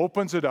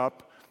opens it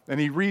up, and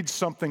he reads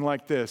something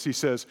like this. He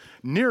says,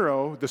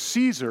 Nero, the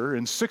Caesar,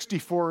 in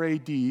 64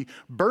 AD,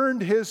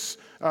 burned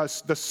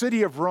the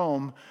city of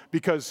Rome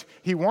because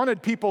he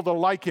wanted people to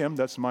like him.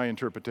 That's my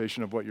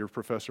interpretation of what your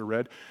professor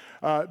read.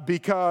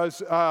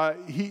 Because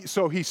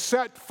he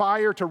set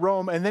fire to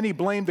Rome, and then he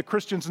blamed the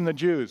Christians and the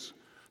Jews.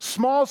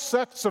 Small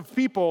sects of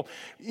people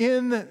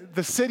in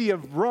the city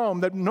of Rome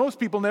that most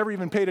people never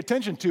even paid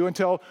attention to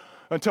until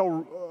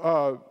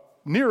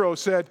Nero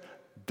said,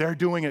 they're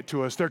doing it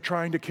to us. They're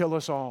trying to kill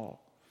us all.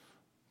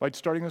 Like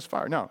starting this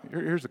fire. Now,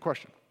 here's the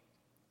question.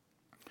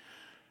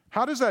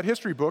 How does that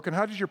history book and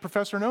how does your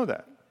professor know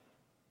that?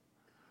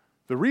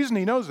 The reason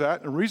he knows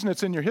that, and the reason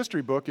it's in your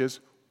history book is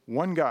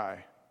one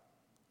guy.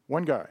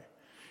 One guy.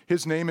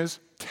 His name is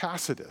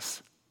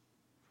Tacitus.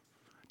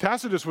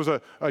 Tacitus was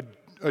a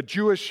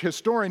Jewish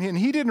historian, and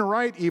he didn't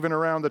write even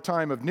around the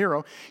time of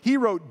Nero. He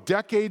wrote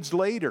decades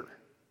later.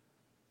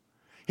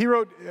 He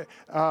wrote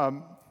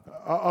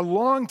a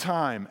long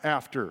time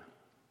after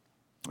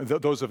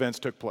those events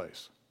took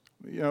place.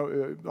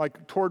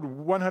 Like toward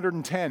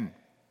 110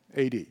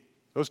 AD.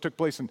 Those took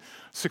place in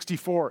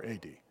 64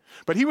 AD.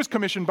 But he was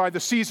commissioned by the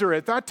Caesar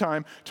at that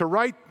time to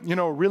write,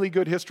 really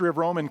good history of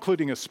Rome,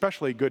 including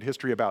especially good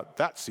history about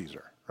that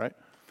Caesar, right?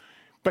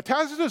 But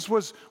Tacitus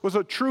was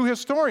a true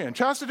historian.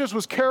 Tacitus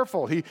was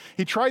careful. He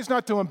tries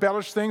not to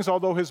embellish things,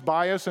 although his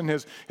bias and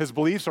his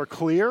beliefs are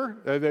clear.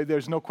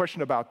 There's no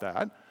question about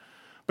that.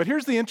 But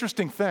here's the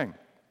interesting thing.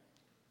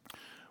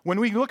 When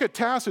we look at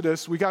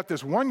Tacitus, we got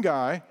this one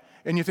guy,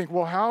 and you think,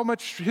 well, how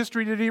much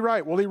history did he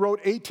write? Well, he wrote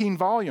 18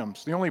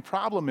 volumes. The only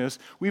problem is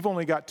we've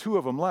only got 2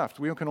 of them left.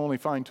 We can only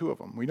find 2 of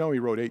them. We know he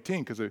wrote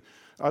 18 because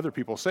other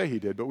people say he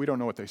did, but we don't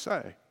know what they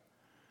say.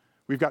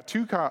 We've got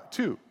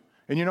 2.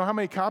 And you know how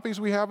many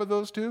copies we have of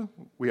those 2?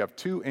 We have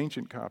 2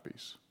 ancient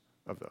copies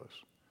of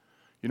those.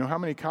 You know how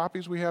many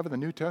copies we have of the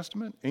New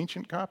Testament?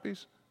 Ancient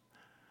copies?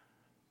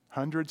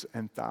 Hundreds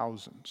and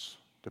thousands,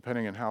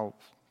 depending on how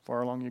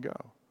far along you go.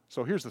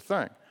 So here's the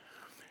thing.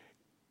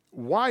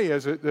 Why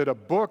is it that a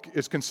book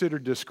is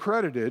considered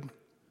discredited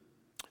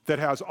that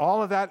has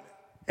all of that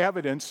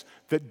evidence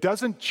that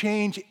doesn't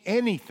change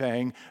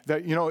anything,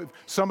 that,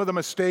 some of the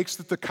mistakes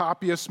that the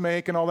copyists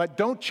make and all that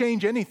don't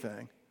change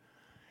anything,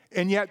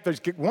 and yet there's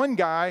one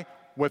guy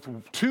with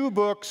 2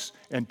 books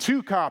and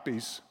 2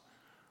 copies,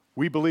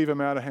 we believe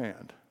him out of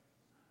hand?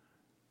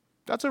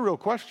 That's a real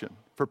question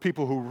for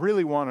people who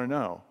really want to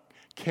know,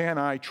 can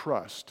I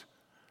trust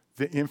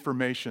the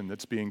information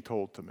that's being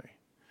told to me?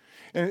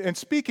 And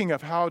speaking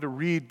of how to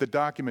read the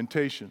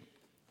documentation,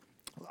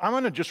 I'm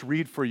going to just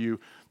read for you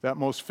that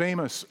most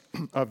famous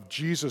of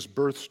Jesus'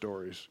 birth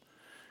stories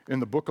in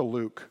the book of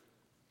Luke,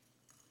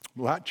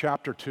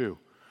 chapter 2.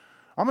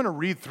 I'm going to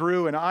read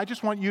through, and I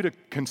just want you to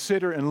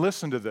consider and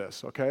listen to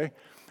this, okay?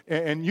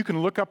 And you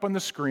can look up on the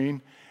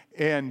screen,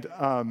 and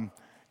I'm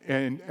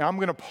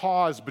going to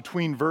pause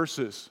between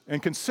verses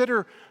and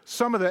consider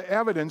some of the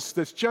evidence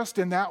that's just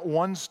in that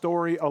one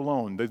story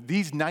alone,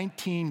 these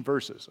 19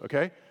 verses,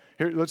 okay?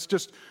 Here, let's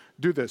just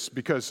do this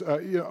because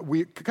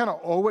we kind of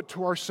owe it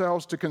to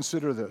ourselves to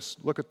consider this.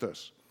 Look at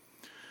this.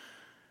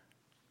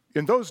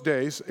 In those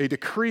days, a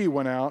decree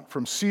went out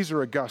from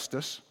Caesar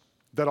Augustus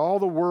that all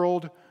the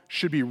world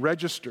should be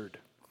registered.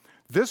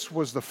 This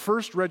was the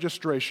first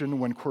registration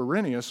when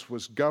Quirinius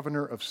was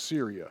governor of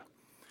Syria.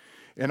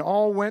 And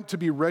all went to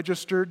be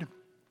registered,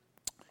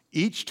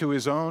 each to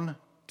his own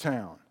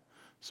town.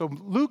 So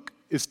Luke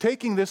is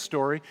taking this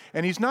story,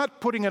 and he's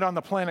not putting it on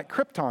the planet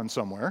Krypton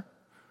somewhere.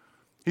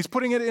 He's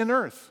putting it in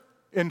earth,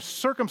 in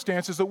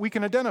circumstances that we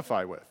can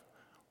identify with.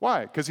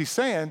 Why? Because he's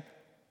saying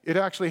it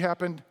actually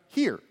happened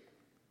here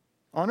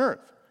on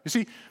earth. You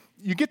see,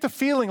 you get the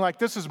feeling like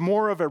this is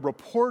more of a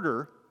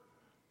reporter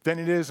than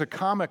it is a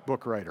comic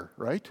book writer,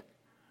 right?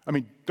 I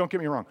mean, don't get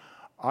me wrong.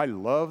 I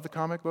love the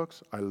comic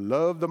books. I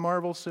love the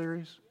Marvel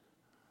series.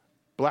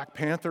 Black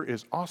Panther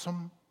is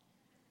awesome.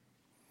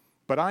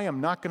 But I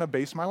am not going to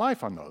base my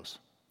life on those.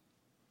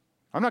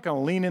 I'm not going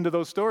to lean into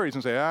those stories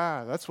and say,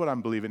 that's what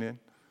I'm believing in.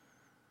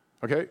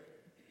 Okay?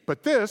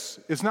 But this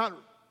is not,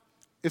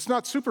 it's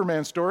not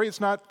Superman's story.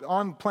 It's not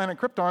on planet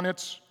Krypton.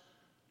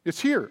 It's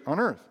here on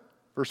earth.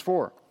 Verse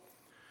 4.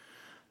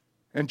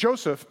 And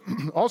Joseph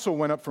also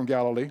went up from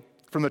Galilee,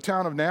 from the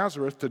town of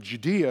Nazareth to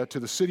Judea, to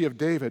the city of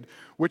David,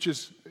 which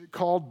is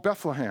called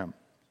Bethlehem,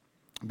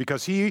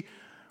 because he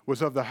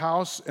was of the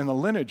house and the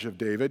lineage of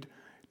David,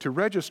 to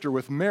register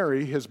with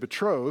Mary, his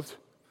betrothed,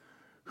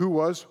 who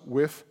was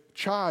with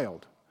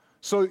child.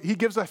 So he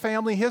gives a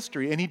family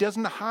history, and he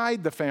doesn't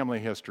hide the family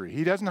history.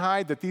 He doesn't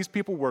hide that these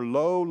people were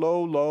low,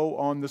 low, low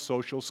on the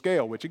social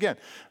scale, which again,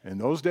 in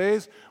those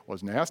days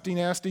was nasty,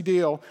 nasty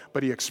deal,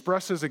 but he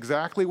expresses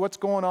exactly what's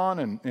going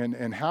on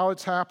and how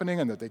it's happening,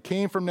 and that they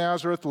came from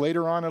Nazareth.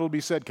 Later on it'll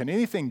be said, can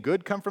anything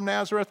good come from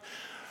Nazareth?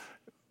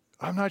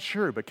 I'm not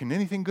sure, but can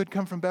anything good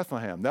come from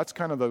Bethlehem? That's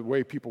kind of the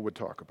way people would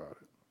talk about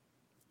it.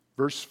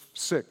 Verse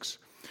 6.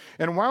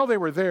 And while they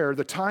were there,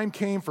 the time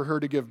came for her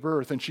to give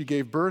birth, and she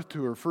gave birth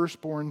to her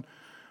firstborn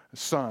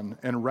son,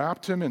 and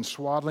wrapped him in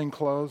swaddling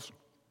clothes,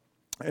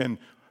 and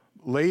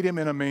laid him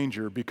in a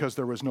manger, because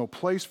there was no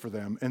place for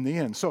them in the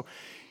inn. So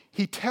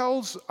he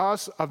tells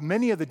us of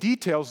many of the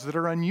details that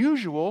are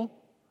unusual,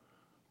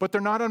 but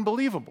they're not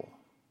unbelievable,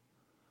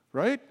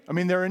 right? I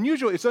mean, they're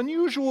unusual. It's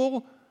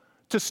unusual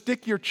to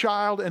stick your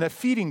child in a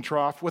feeding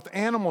trough with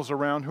animals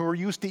around who are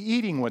used to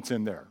eating what's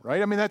in there,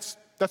 right? I mean, that's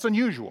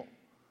unusual.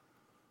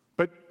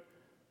 But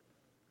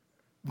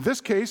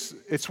this case,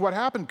 it's what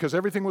happened because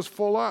everything was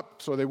full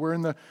up. So they were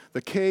in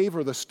the cave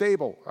or the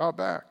stable out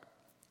back.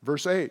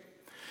 Verse 8.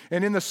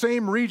 And in the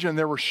same region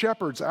there were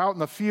shepherds out in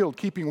the field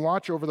keeping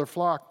watch over their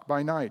flock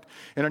by night.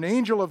 And an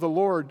angel of the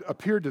Lord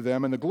appeared to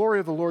them, and the glory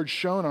of the Lord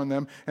shone on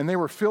them, and they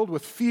were filled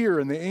with fear.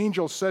 And the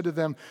angel said to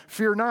them,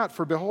 fear not,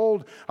 for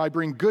behold, I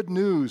bring good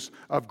news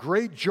of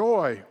great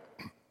joy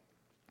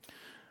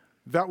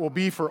that will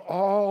be for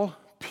all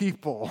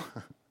people.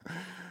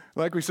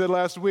 Like we said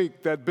last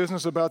week, that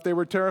business about they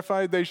were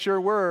terrified, they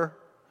sure were.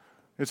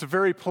 It's a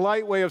very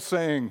polite way of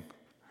saying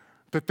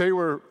that they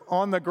were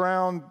on the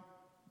ground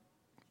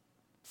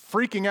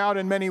freaking out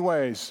in many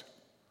ways.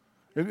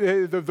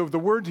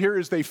 The word here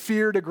is they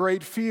feared a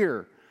great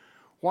fear.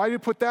 Why did you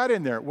put that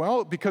in there?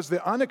 Well, because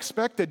the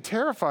unexpected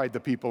terrified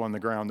the people on the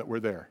ground that were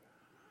there.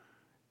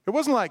 It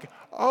wasn't like,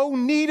 oh,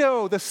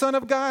 neato, the Son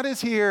of God is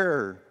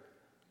here.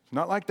 It's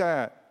not like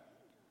that.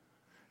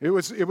 It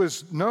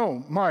was,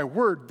 no, my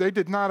word, they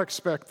did not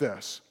expect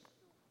this.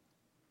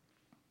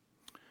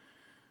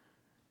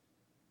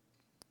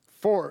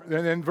 And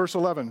then verse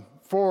 11,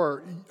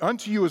 for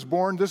unto you is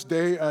born this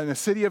day in the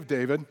city of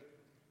David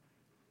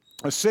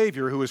a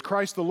Savior who is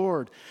Christ the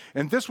Lord.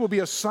 And this will be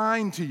a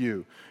sign to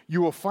you. You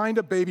will find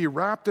a baby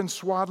wrapped in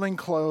swaddling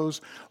clothes,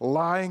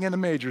 lying in a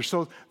manger.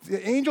 So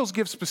the angels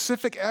give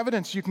specific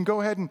evidence. You can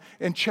go ahead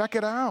and check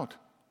it out.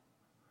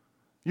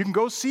 You can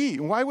go see.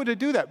 Why would it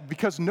do that?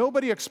 Because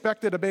nobody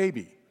expected a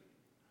baby.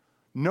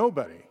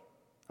 Nobody.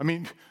 I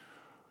mean,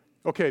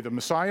 okay, the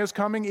Messiah's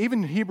coming.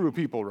 Even Hebrew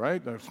people,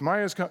 right? The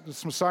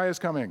Messiah's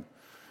coming.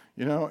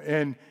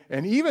 And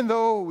even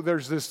though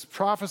there's this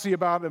prophecy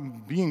about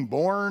him being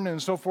born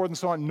and so forth and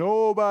so on,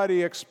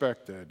 nobody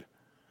expected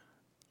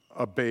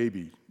a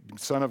baby,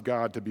 Son of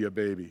God, to be a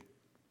baby.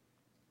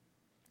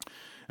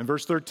 In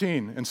verse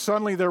 13, and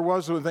suddenly there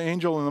was with the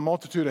angel and the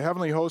multitude of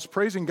heavenly hosts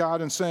praising God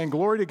and saying,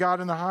 Glory to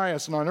God in the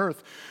highest, and on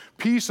earth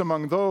peace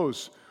among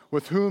those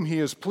with whom he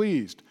is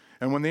pleased.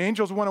 And when the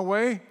angels went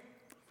away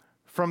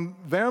from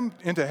them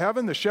into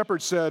heaven, the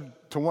shepherds said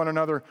to one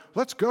another,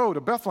 Let's go to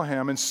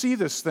Bethlehem and see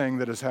this thing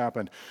that has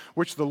happened,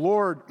 which the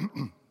Lord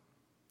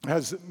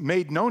has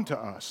made known to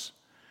us.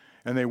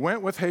 And they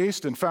went with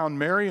haste and found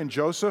Mary and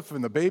Joseph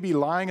and the baby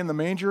lying in the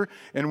manger.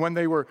 And when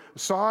they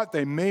saw it,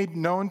 they made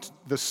known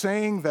the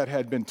saying that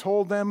had been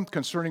told them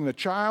concerning the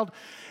child.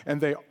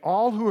 And they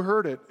all who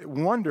heard it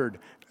wondered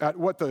at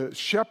what the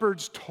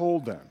shepherds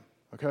told them.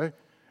 Okay?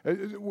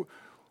 The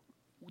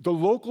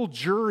local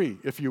jury,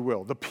 if you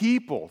will, the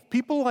people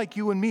like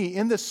you and me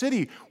in the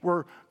city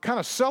were kind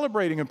of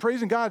celebrating and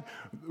praising God.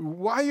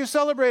 Why are you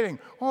celebrating?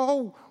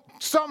 Oh,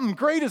 something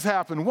great has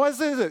happened.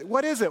 What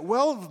is it?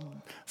 Well,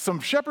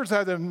 some shepherds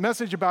had a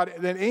message about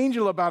an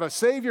angel, about a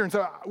Savior, and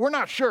said, we're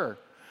not sure.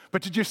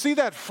 But did you see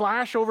that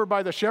flash over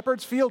by the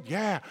shepherd's field?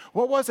 Yeah.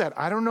 What was that?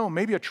 I don't know.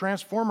 Maybe a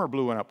transformer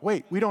blew up.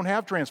 Wait, we don't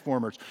have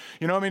transformers.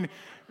 The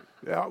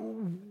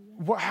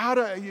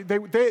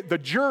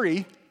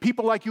jury,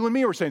 people like you and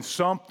me, were saying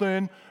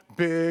something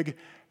big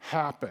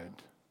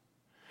happened.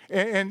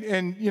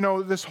 And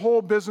this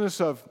whole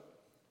business of,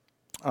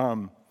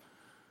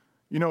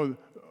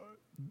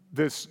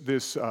 this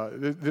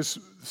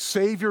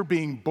Savior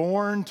being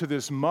born to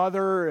this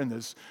mother and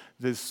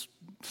this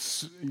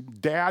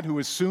dad who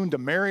is soon to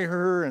marry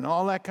her and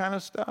all that kind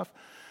of stuff.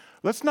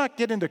 Let's not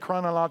get into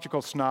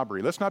chronological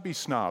snobbery. Let's not be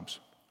snobs.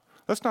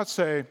 Let's not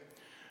say,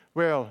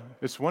 well,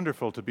 it's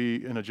wonderful to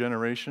be in a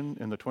generation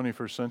in the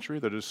 21st century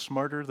that is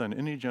smarter than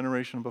any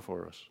generation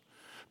before us.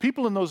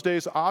 People in those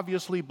days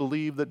obviously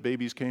believed that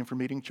babies came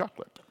from eating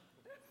chocolate.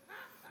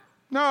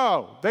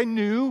 No, they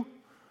knew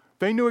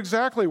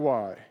exactly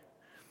why.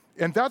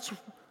 And that's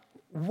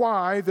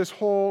why this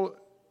whole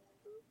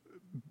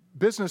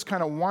business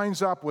kind of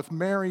winds up with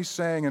Mary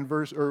saying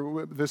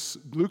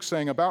Luke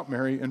saying about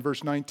Mary in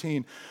verse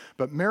 19,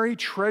 but Mary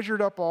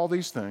treasured up all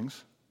these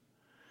things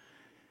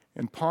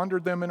and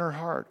pondered them in her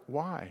heart.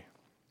 Why?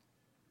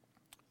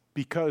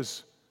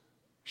 Because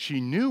she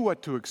knew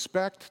what to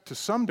expect to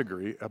some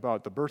degree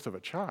about the birth of a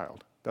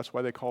child. That's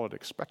why they call it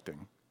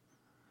expecting.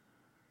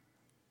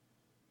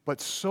 But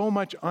so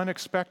much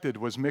unexpected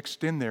was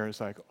mixed in there.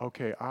 It's like,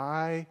 okay,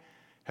 I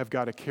have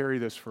got to carry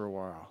this for a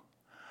while.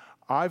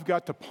 I've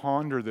got to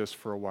ponder this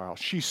for a while.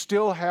 She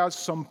still has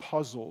some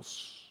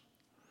puzzles,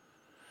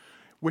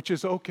 which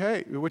is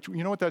okay. Which,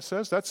 you know what that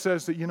says? That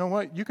says that, you know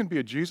what? You can be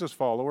a Jesus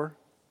follower,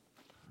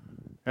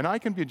 and I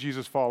can be a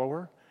Jesus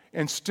follower,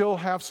 and still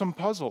have some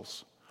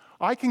puzzles.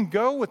 I can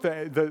go with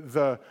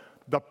the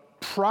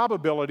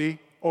probability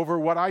over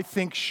what I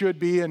think should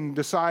be and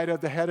decide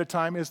ahead of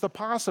time is the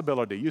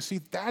possibility. You see,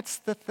 that's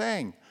the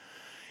thing.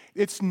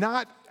 It's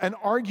not an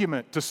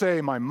argument to say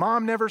my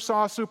mom never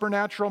saw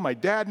supernatural, my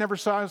dad never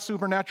saw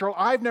supernatural,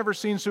 I've never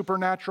seen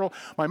supernatural,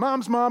 my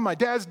mom's mom, my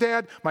dad's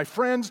dad, my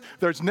friends,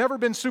 there's never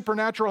been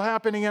supernatural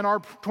happening in our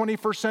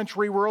 21st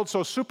century world,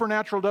 so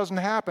supernatural doesn't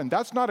happen.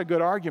 That's not a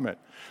good argument.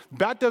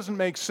 That doesn't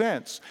make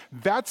sense.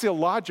 That's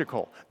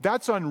illogical.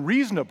 That's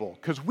unreasonable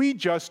because we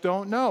just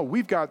don't know.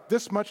 We've got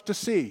this much to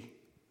see.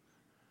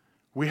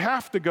 We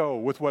have to go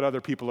with what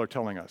other people are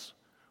telling us.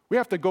 We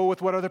have to go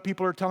with what other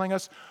people are telling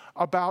us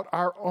about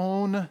our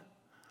own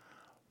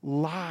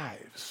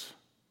lives.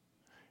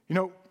 You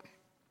know,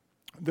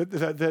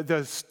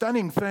 the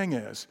stunning thing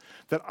is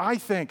that I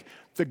think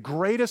the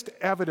greatest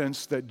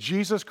evidence that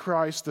Jesus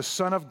Christ, the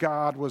Son of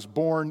God, was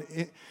born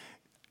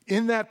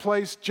in that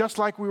place just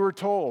like we were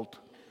told.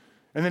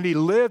 And then he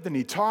lived and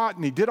he taught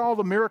and he did all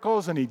the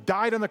miracles and he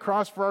died on the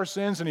cross for our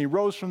sins and he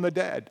rose from the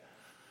dead.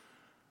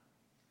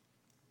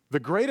 The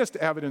greatest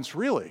evidence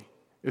really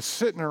is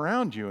sitting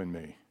around you and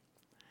me.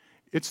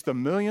 It's the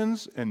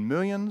millions and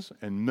millions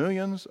and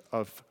millions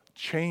of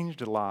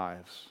changed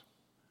lives.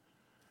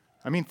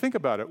 I mean, think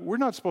about it. We're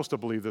not supposed to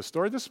believe this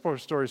story. This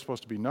story is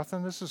supposed to be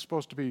nothing. This is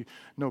supposed to be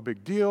no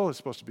big deal. It's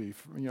supposed to be,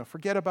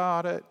 forget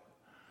about it.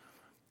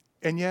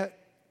 And yet,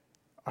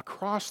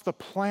 across the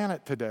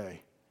planet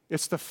today,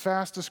 it's the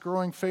fastest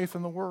growing faith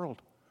in the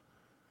world.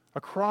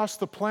 Across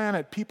the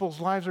planet, people's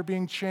lives are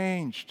being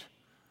changed.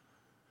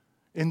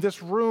 In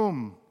this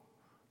room,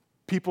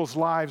 people's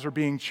lives are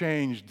being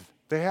changed.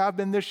 They have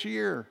been this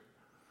year.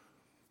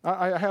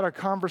 I had a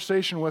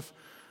conversation with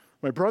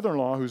my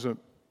brother-in-law who's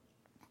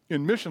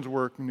in missions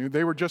work.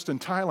 They were just in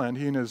Thailand,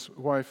 he and his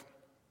wife.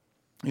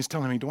 He's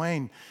telling me,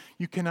 Dwayne,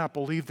 you cannot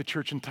believe the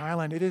church in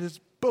Thailand. It is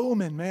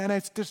booming, man.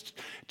 It's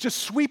just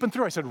sweeping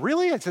through. I said,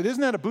 really? I said, isn't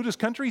that a Buddhist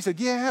country? He said,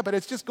 yeah, but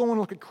it's just going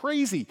looking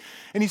crazy.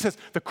 And he says,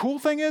 the cool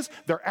thing is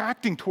they're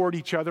acting toward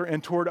each other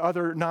and toward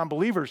other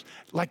non-believers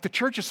like the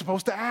church is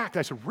supposed to act.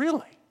 I said,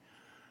 really?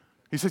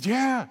 He said,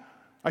 yeah.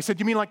 I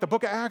said, you mean like the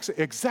book of Acts?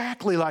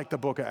 Exactly like the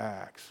book of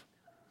Acts.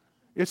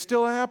 It's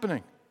still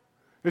happening.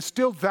 It's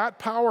still that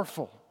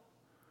powerful.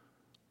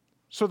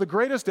 So the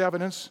greatest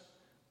evidence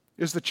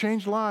is the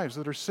changed lives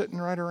that are sitting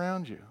right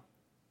around you.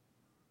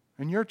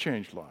 And your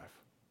changed life.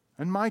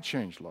 And my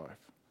changed life.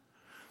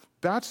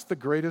 That's the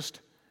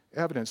greatest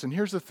evidence. And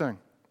here's the thing.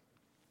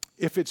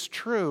 If it's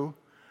true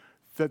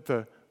that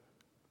the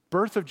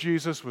birth of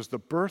Jesus was the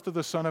birth of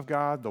the Son of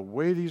God, the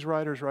way these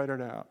writers write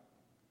it out,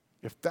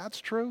 if that's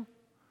true,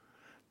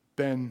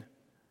 then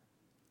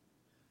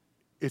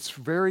it's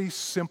a very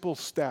simple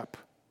step.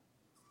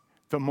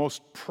 The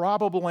most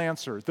probable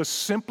answer, the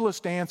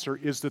simplest answer,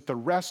 is that the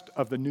rest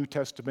of the New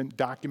Testament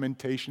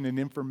documentation and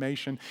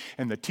information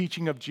and the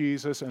teaching of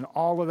Jesus and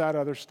all of that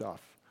other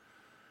stuff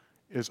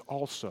is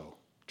also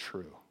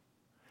true,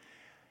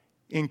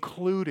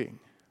 including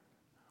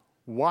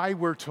why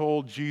we're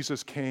told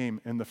Jesus came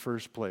in the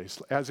first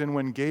place, as in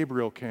when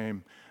Gabriel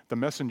came, the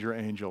messenger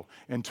angel,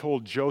 and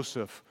told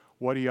Joseph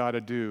what he ought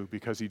to do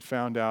because he'd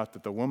found out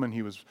that the woman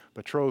he was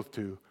betrothed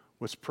to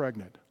was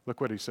pregnant.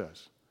 Look what he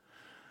says.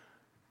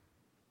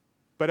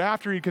 But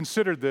after he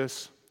considered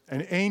this,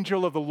 an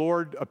angel of the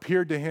Lord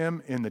appeared to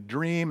him in the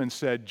dream and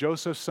said,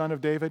 Joseph, son of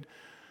David,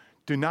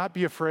 do not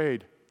be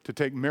afraid to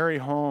take Mary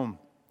home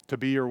to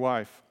be your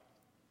wife,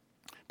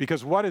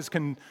 because what is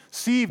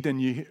conceived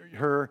in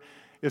her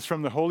is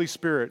from the Holy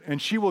Spirit, and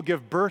she will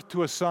give birth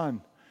to a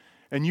son,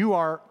 and you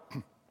are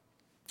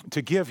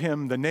to give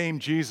him the name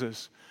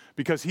Jesus,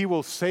 because he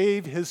will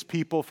save his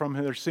people from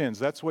their sins.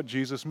 That's what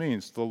Jesus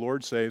means. The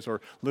Lord saves,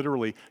 or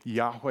literally,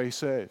 Yahweh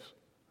saves.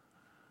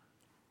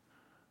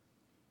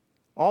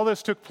 All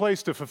this took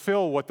place to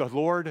fulfill what the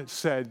Lord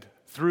said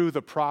through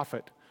the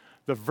prophet.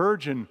 The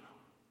virgin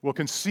will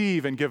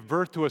conceive and give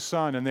birth to a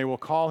son, and they will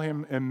call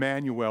him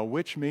Emmanuel,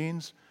 which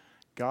means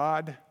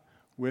God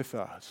with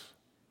us.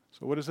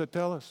 So what does that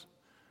tell us?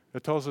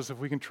 It tells us if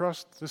we can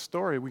trust this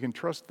story, we can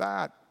trust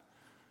that.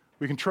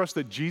 We can trust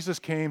that Jesus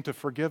came to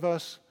forgive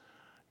us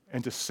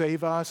and to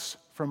save us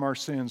from our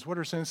sins. What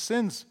are sins?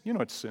 Sins, you know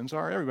what sins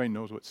are. Everybody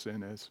knows what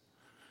sin is.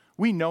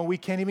 We know we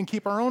can't even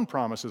keep our own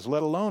promises,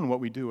 let alone what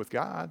we do with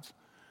God's.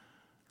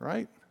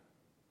 Right?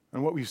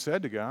 And what we've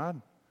said to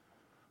God.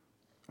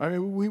 I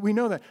mean, we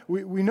know that.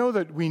 We know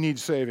that we need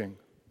saving.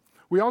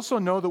 We also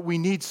know that we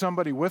need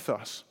somebody with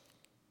us.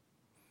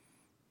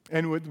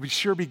 And it would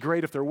sure be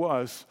great if there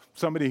was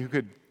somebody who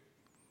could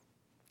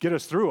get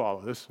us through all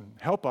of this and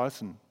help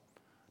us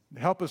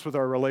with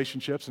our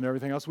relationships and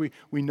everything else.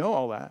 We know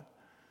all that.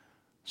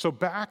 So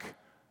back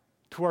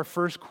to our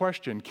first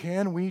question.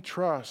 Can we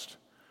trust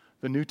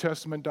the New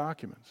Testament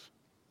documents?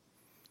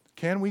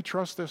 Can we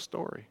trust this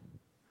story?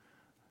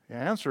 The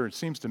answer, it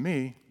seems to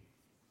me,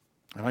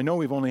 and I know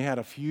we've only had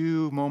a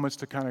few moments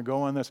to kind of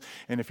go on this,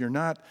 and if you're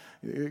not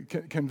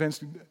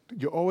convinced,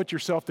 you owe it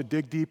yourself to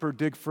dig deeper,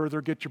 dig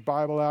further, get your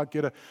Bible out,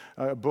 get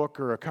a book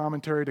or a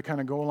commentary to kind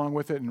of go along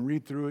with it and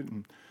read through it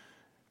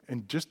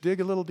and just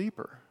dig a little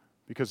deeper,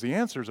 because the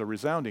answer is a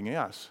resounding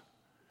yes.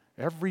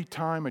 Every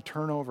time I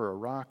turn over a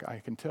rock, I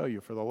can tell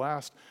you for the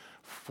last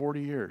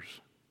 40 years,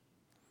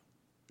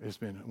 it's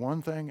been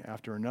one thing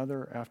after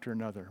another after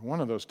another.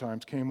 One of those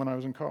times came when I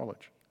was in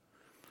college.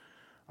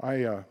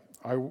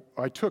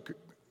 I took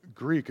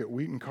Greek at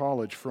Wheaton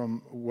College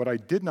from what I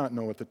did not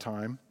know at the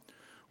time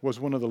was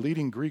one of the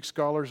leading Greek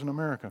scholars in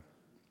America.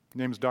 His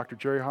name is Dr.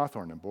 Jerry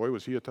Hawthorne, and boy,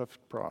 was he a tough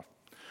prof.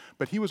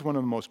 But he was one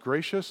of the most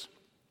gracious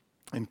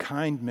and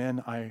kind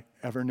men I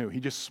ever knew. He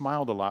just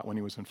smiled a lot when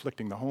he was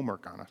inflicting the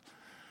homework on us.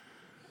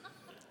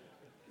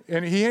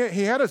 And he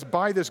had us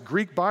buy this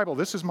Greek Bible.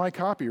 This is my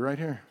copy right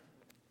here.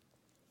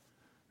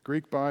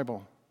 Greek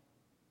Bible.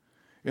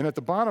 And at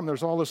the bottom,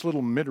 there's all this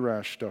little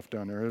midrash stuff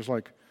down there. There's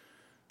like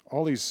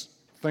all these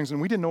things,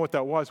 and we didn't know what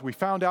that was. We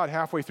found out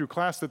halfway through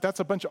class that that's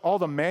a bunch of all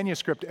the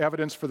manuscript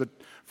evidence for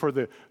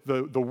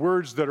the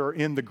words that are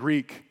in the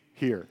Greek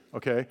here,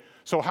 okay?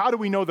 So how do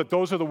we know that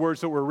those are the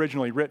words that were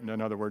originally written,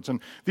 in other words?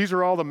 And these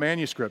are all the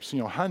manuscripts,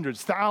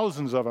 hundreds,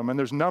 thousands of them, and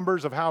there's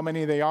numbers of how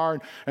many they are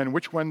and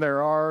which one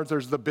there are.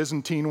 There's the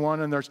Byzantine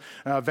one, and there's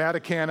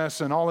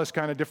Vaticanus, and all this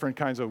kind of different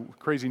kinds of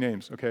crazy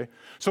names, okay?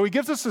 So he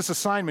gives us this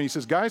assignment. He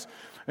says, guys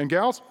and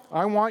gals,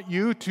 I want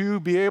you to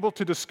be able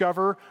to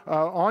discover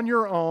on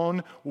your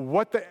own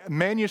what the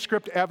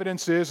manuscript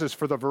evidence is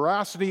for the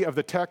veracity of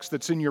the text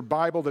that's in your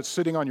Bible that's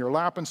sitting on your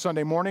lap on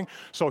Sunday morning.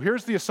 So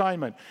here's the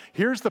assignment.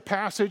 Here's the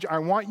passage. I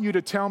want you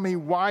to tell me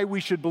why we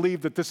should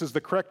believe that this is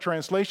the correct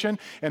translation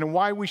and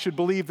why we should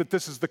believe that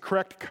this is the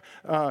correct,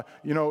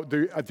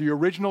 the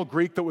original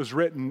Greek that was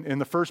written in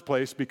the first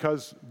place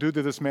because due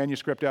to this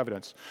manuscript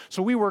evidence.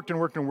 So we worked and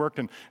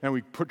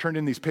we turned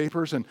in these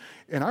papers, and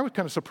I was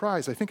kind of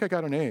surprised. I think I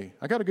got an A.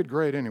 I got a good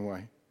grade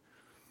anyway.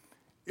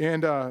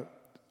 And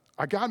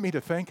I got me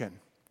to thinking.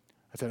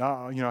 I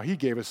said, he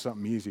gave us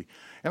something easy.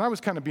 And I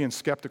was kind of being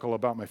skeptical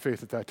about my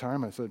faith at that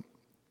time. I said,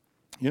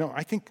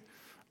 I think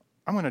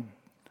I'm going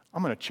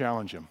to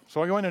challenge him.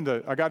 So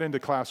I got into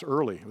class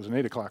early. It was an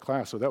 8 o'clock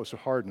class, so that was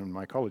hard in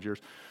my college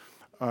years.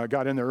 I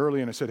got in there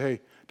early and I said,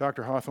 hey,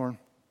 Dr. Hawthorne,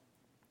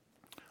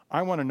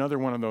 I want another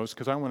one of those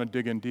because I want to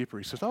dig in deeper.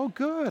 He says, oh,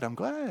 good, I'm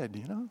glad,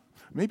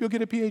 Maybe you'll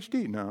get a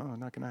PhD. No,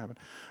 not going to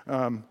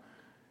happen.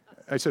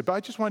 I said, but I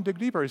just want to dig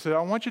deeper. He said,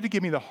 I want you to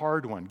give me the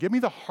hard one. Give me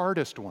the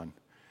hardest one.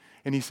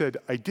 And he said,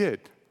 I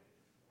did.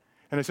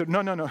 And I said,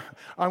 no.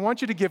 I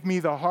want you to give me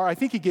the hard. I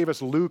think he gave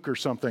us Luke or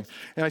something.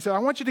 And I said, I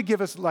want you to give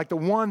us like the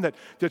one that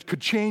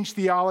could change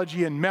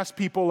theology and mess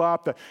people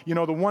up.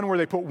 The one where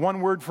they put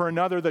one word for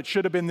another that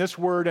should have been this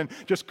word and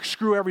just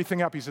screw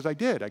everything up. He says, I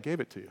did. I gave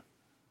it to you.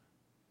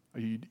 Oh,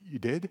 you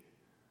did?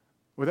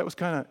 Well,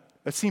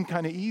 that seemed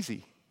kind of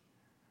easy.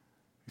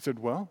 He said,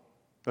 well,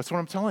 that's what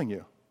I'm telling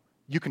you.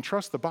 You can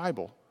trust the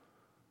Bible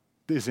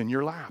is in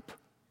your lap.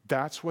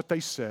 That's what they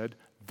said.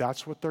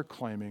 That's what they're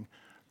claiming.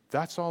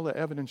 That's all the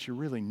evidence you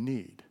really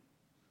need,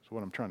 is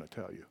what I'm trying to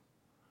tell you.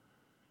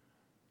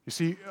 You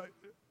see,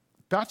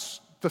 that's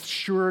the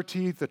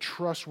surety, the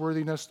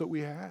trustworthiness that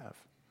we have.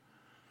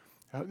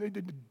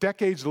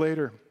 Decades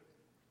later,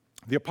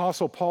 the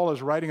Apostle Paul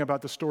is writing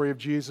about the story of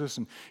Jesus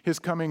and his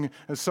coming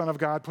as Son of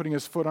God, putting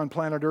his foot on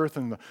planet Earth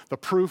and the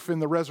proof in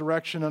the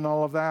resurrection and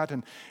all of that.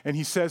 And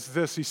he says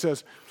this, he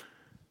says,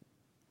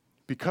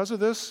 because of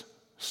this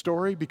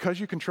story, because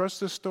you can trust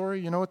this story,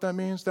 you know what that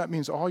means? That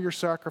means all your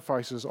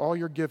sacrifices, all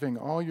your giving,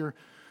 all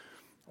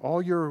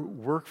your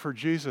work for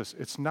Jesus,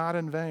 it's not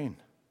in vain.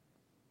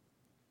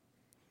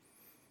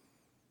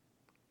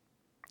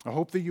 A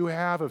hope that you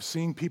have of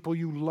seeing people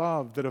you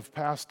love that have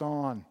passed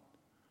on,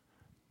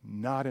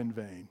 not in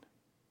vain.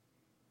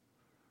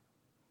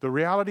 The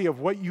reality of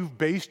what you've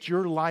based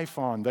your life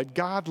on, that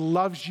God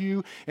loves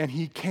you and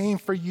He came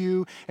for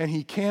you and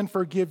He can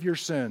forgive your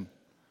sin,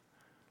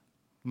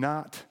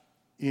 not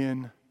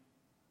in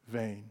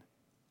vain.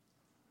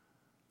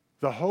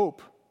 The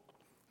hope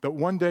that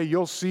one day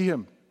you'll see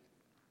Him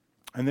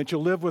and that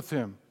you'll live with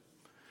Him,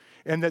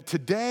 and that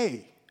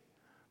today,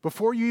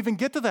 before you even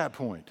get to that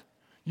point,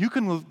 you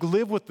can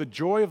live with the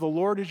joy of the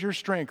Lord as your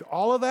strength.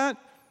 All of that,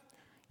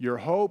 your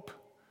hope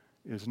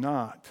is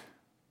not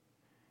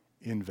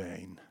in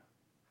vain.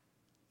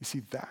 You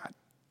see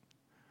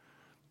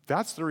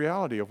that's the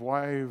reality of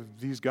why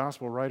these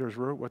gospel writers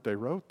wrote what they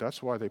wrote.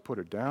 That's why they put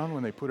it down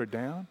when they put it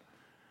down.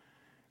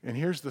 And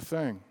here's the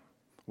thing.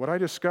 What I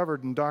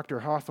discovered in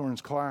Dr.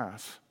 Hawthorne's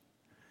class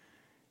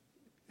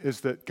is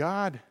that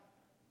God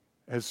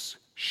has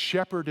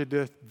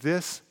shepherded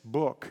this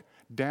book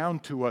down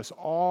to us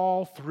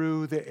all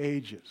through the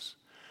ages,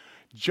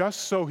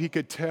 just so He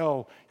could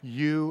tell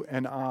you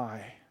and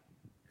I,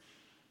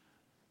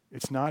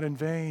 it's not in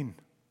vain.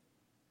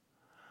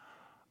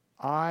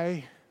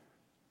 I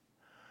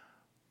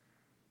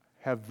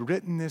have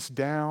written this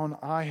down.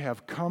 I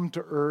have come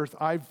to earth.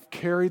 I've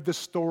carried the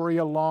story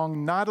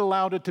along, not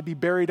allowed it to be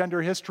buried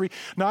under history,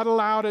 not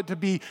allowed it to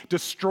be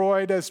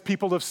destroyed as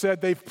people have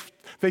said they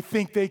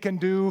think they can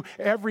do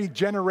every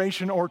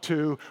generation or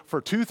two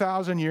for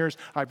 2,000 years.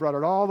 I brought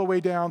it all the way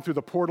down through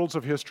the portals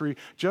of history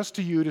just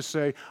to you to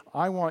say,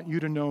 I want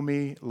you to know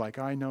me like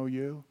I know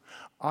you.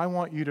 I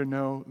want you to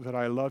know that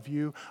I love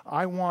you.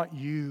 I want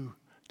you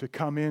to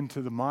come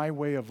into my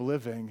way of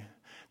living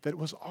that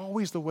was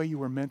always the way you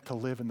were meant to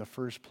live in the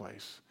first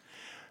place.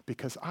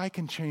 Because I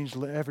can change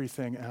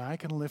everything, and I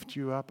can lift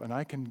you up, and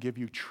I can give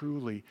you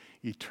truly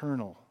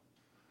eternal,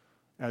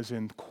 as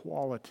in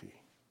quality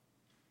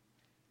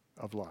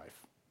of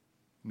life,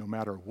 no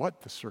matter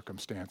what the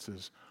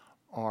circumstances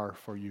are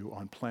for you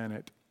on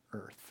planet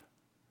Earth.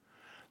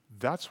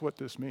 That's what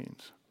this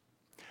means.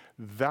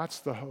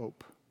 That's the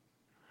hope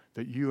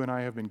that you and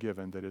I have been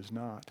given that is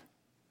not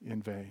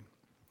in vain.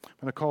 I'm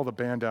going to call the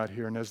band out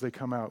here, and as they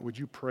come out, would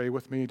you pray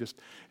with me? Just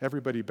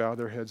everybody bow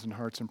their heads and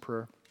hearts in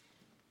prayer.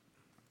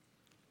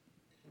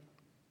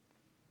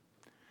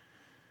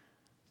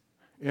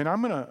 And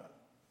I'm going to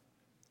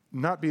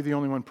not be the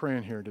only one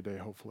praying here today,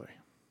 hopefully.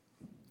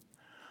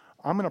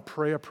 I'm going to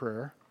pray a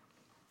prayer.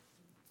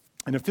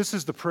 And if this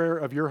is the prayer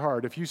of your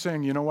heart, if you're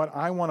saying, you know what,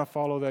 I want to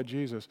follow that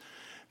Jesus,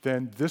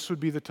 then this would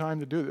be the time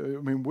to do it.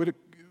 I mean,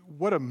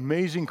 what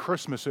amazing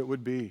Christmas it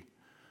would be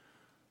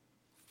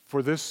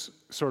for this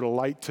sort of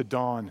light to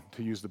dawn,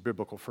 to use the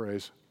biblical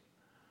phrase,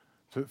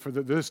 for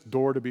this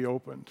door to be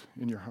opened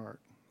in your heart.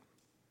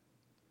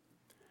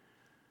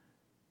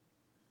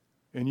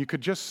 And you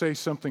could just say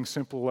something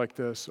simple like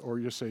this, or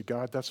you say,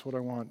 God, that's what I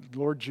want.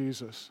 Lord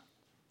Jesus,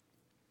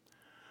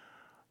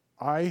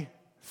 I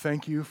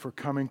thank you for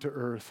coming to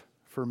earth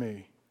for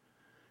me,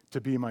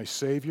 to be my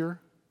Savior,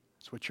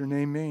 that's what your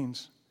name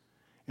means,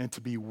 and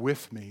to be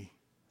with me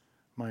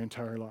my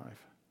entire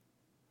life.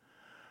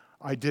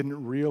 I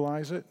didn't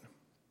realize it.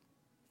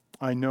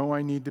 I know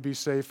I need to be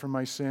saved from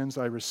my sins.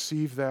 I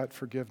receive that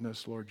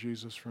forgiveness, Lord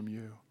Jesus, from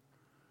you.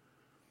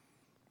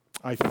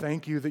 I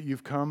thank you that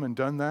you've come and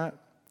done that.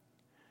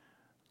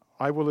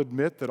 I will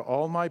admit that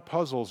all my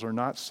puzzles are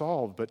not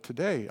solved, but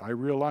today I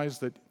realize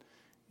that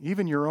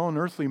even your own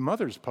earthly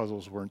mother's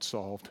puzzles weren't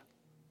solved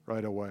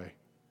right away.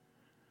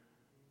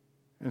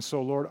 And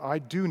so, Lord, I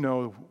do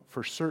know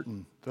for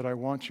certain that I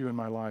want you in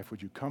my life.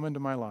 Would you come into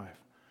my life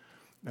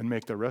and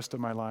make the rest of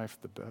my life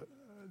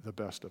the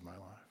best of my life?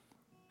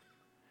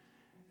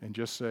 And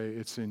just say,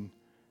 it's in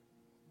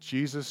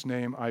Jesus'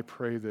 name I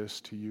pray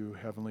this to you,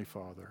 Heavenly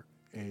Father.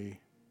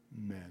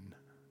 Amen.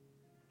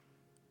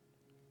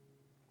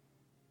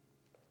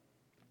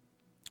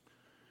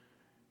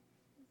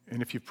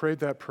 And if you've prayed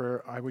that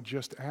prayer, I would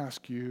just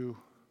ask you,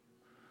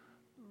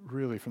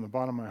 really from the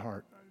bottom of my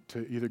heart,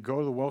 to either go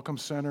to the Welcome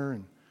Center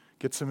and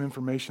get some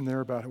information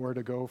there about where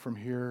to go from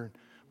here.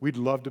 We'd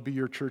love to be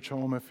your church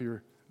home if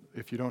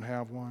you don't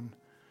have one.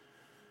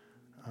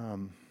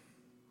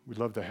 We'd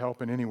love to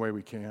help in any way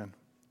we can.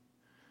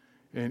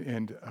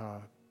 And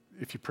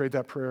if you prayed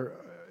that prayer,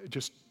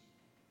 just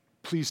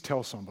please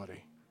tell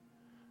somebody.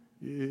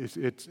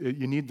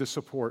 You need the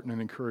support and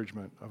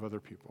encouragement of other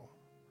people.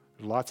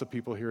 There's lots of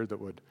people here that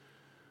would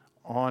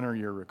honor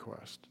your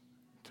request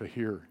to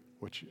hear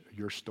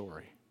your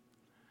story.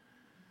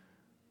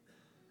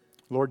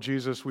 Lord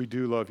Jesus, we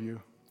do love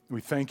you.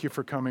 We thank you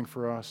for coming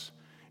for us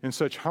in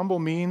such humble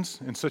means,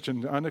 in such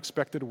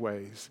unexpected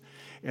ways,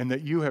 and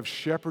that you have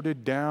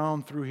shepherded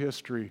down through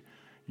history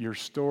your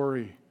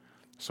story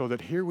so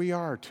that here we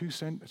are,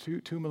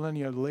 two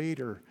millennia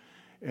later,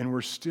 and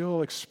we're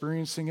still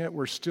experiencing it.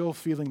 We're still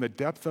feeling the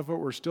depth of it.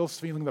 We're still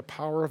feeling the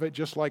power of it,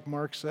 just like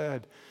Mark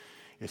said.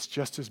 It's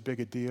just as big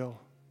a deal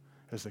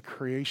as the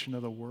creation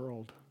of the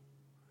world,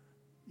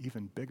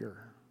 even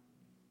bigger.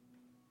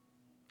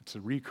 It's a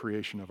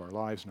recreation of our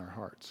lives and our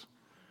hearts.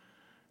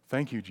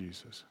 Thank you,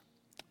 Jesus.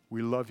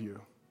 We love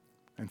you,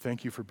 and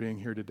thank you for being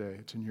here today.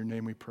 It's in your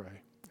name we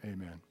pray.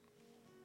 Amen.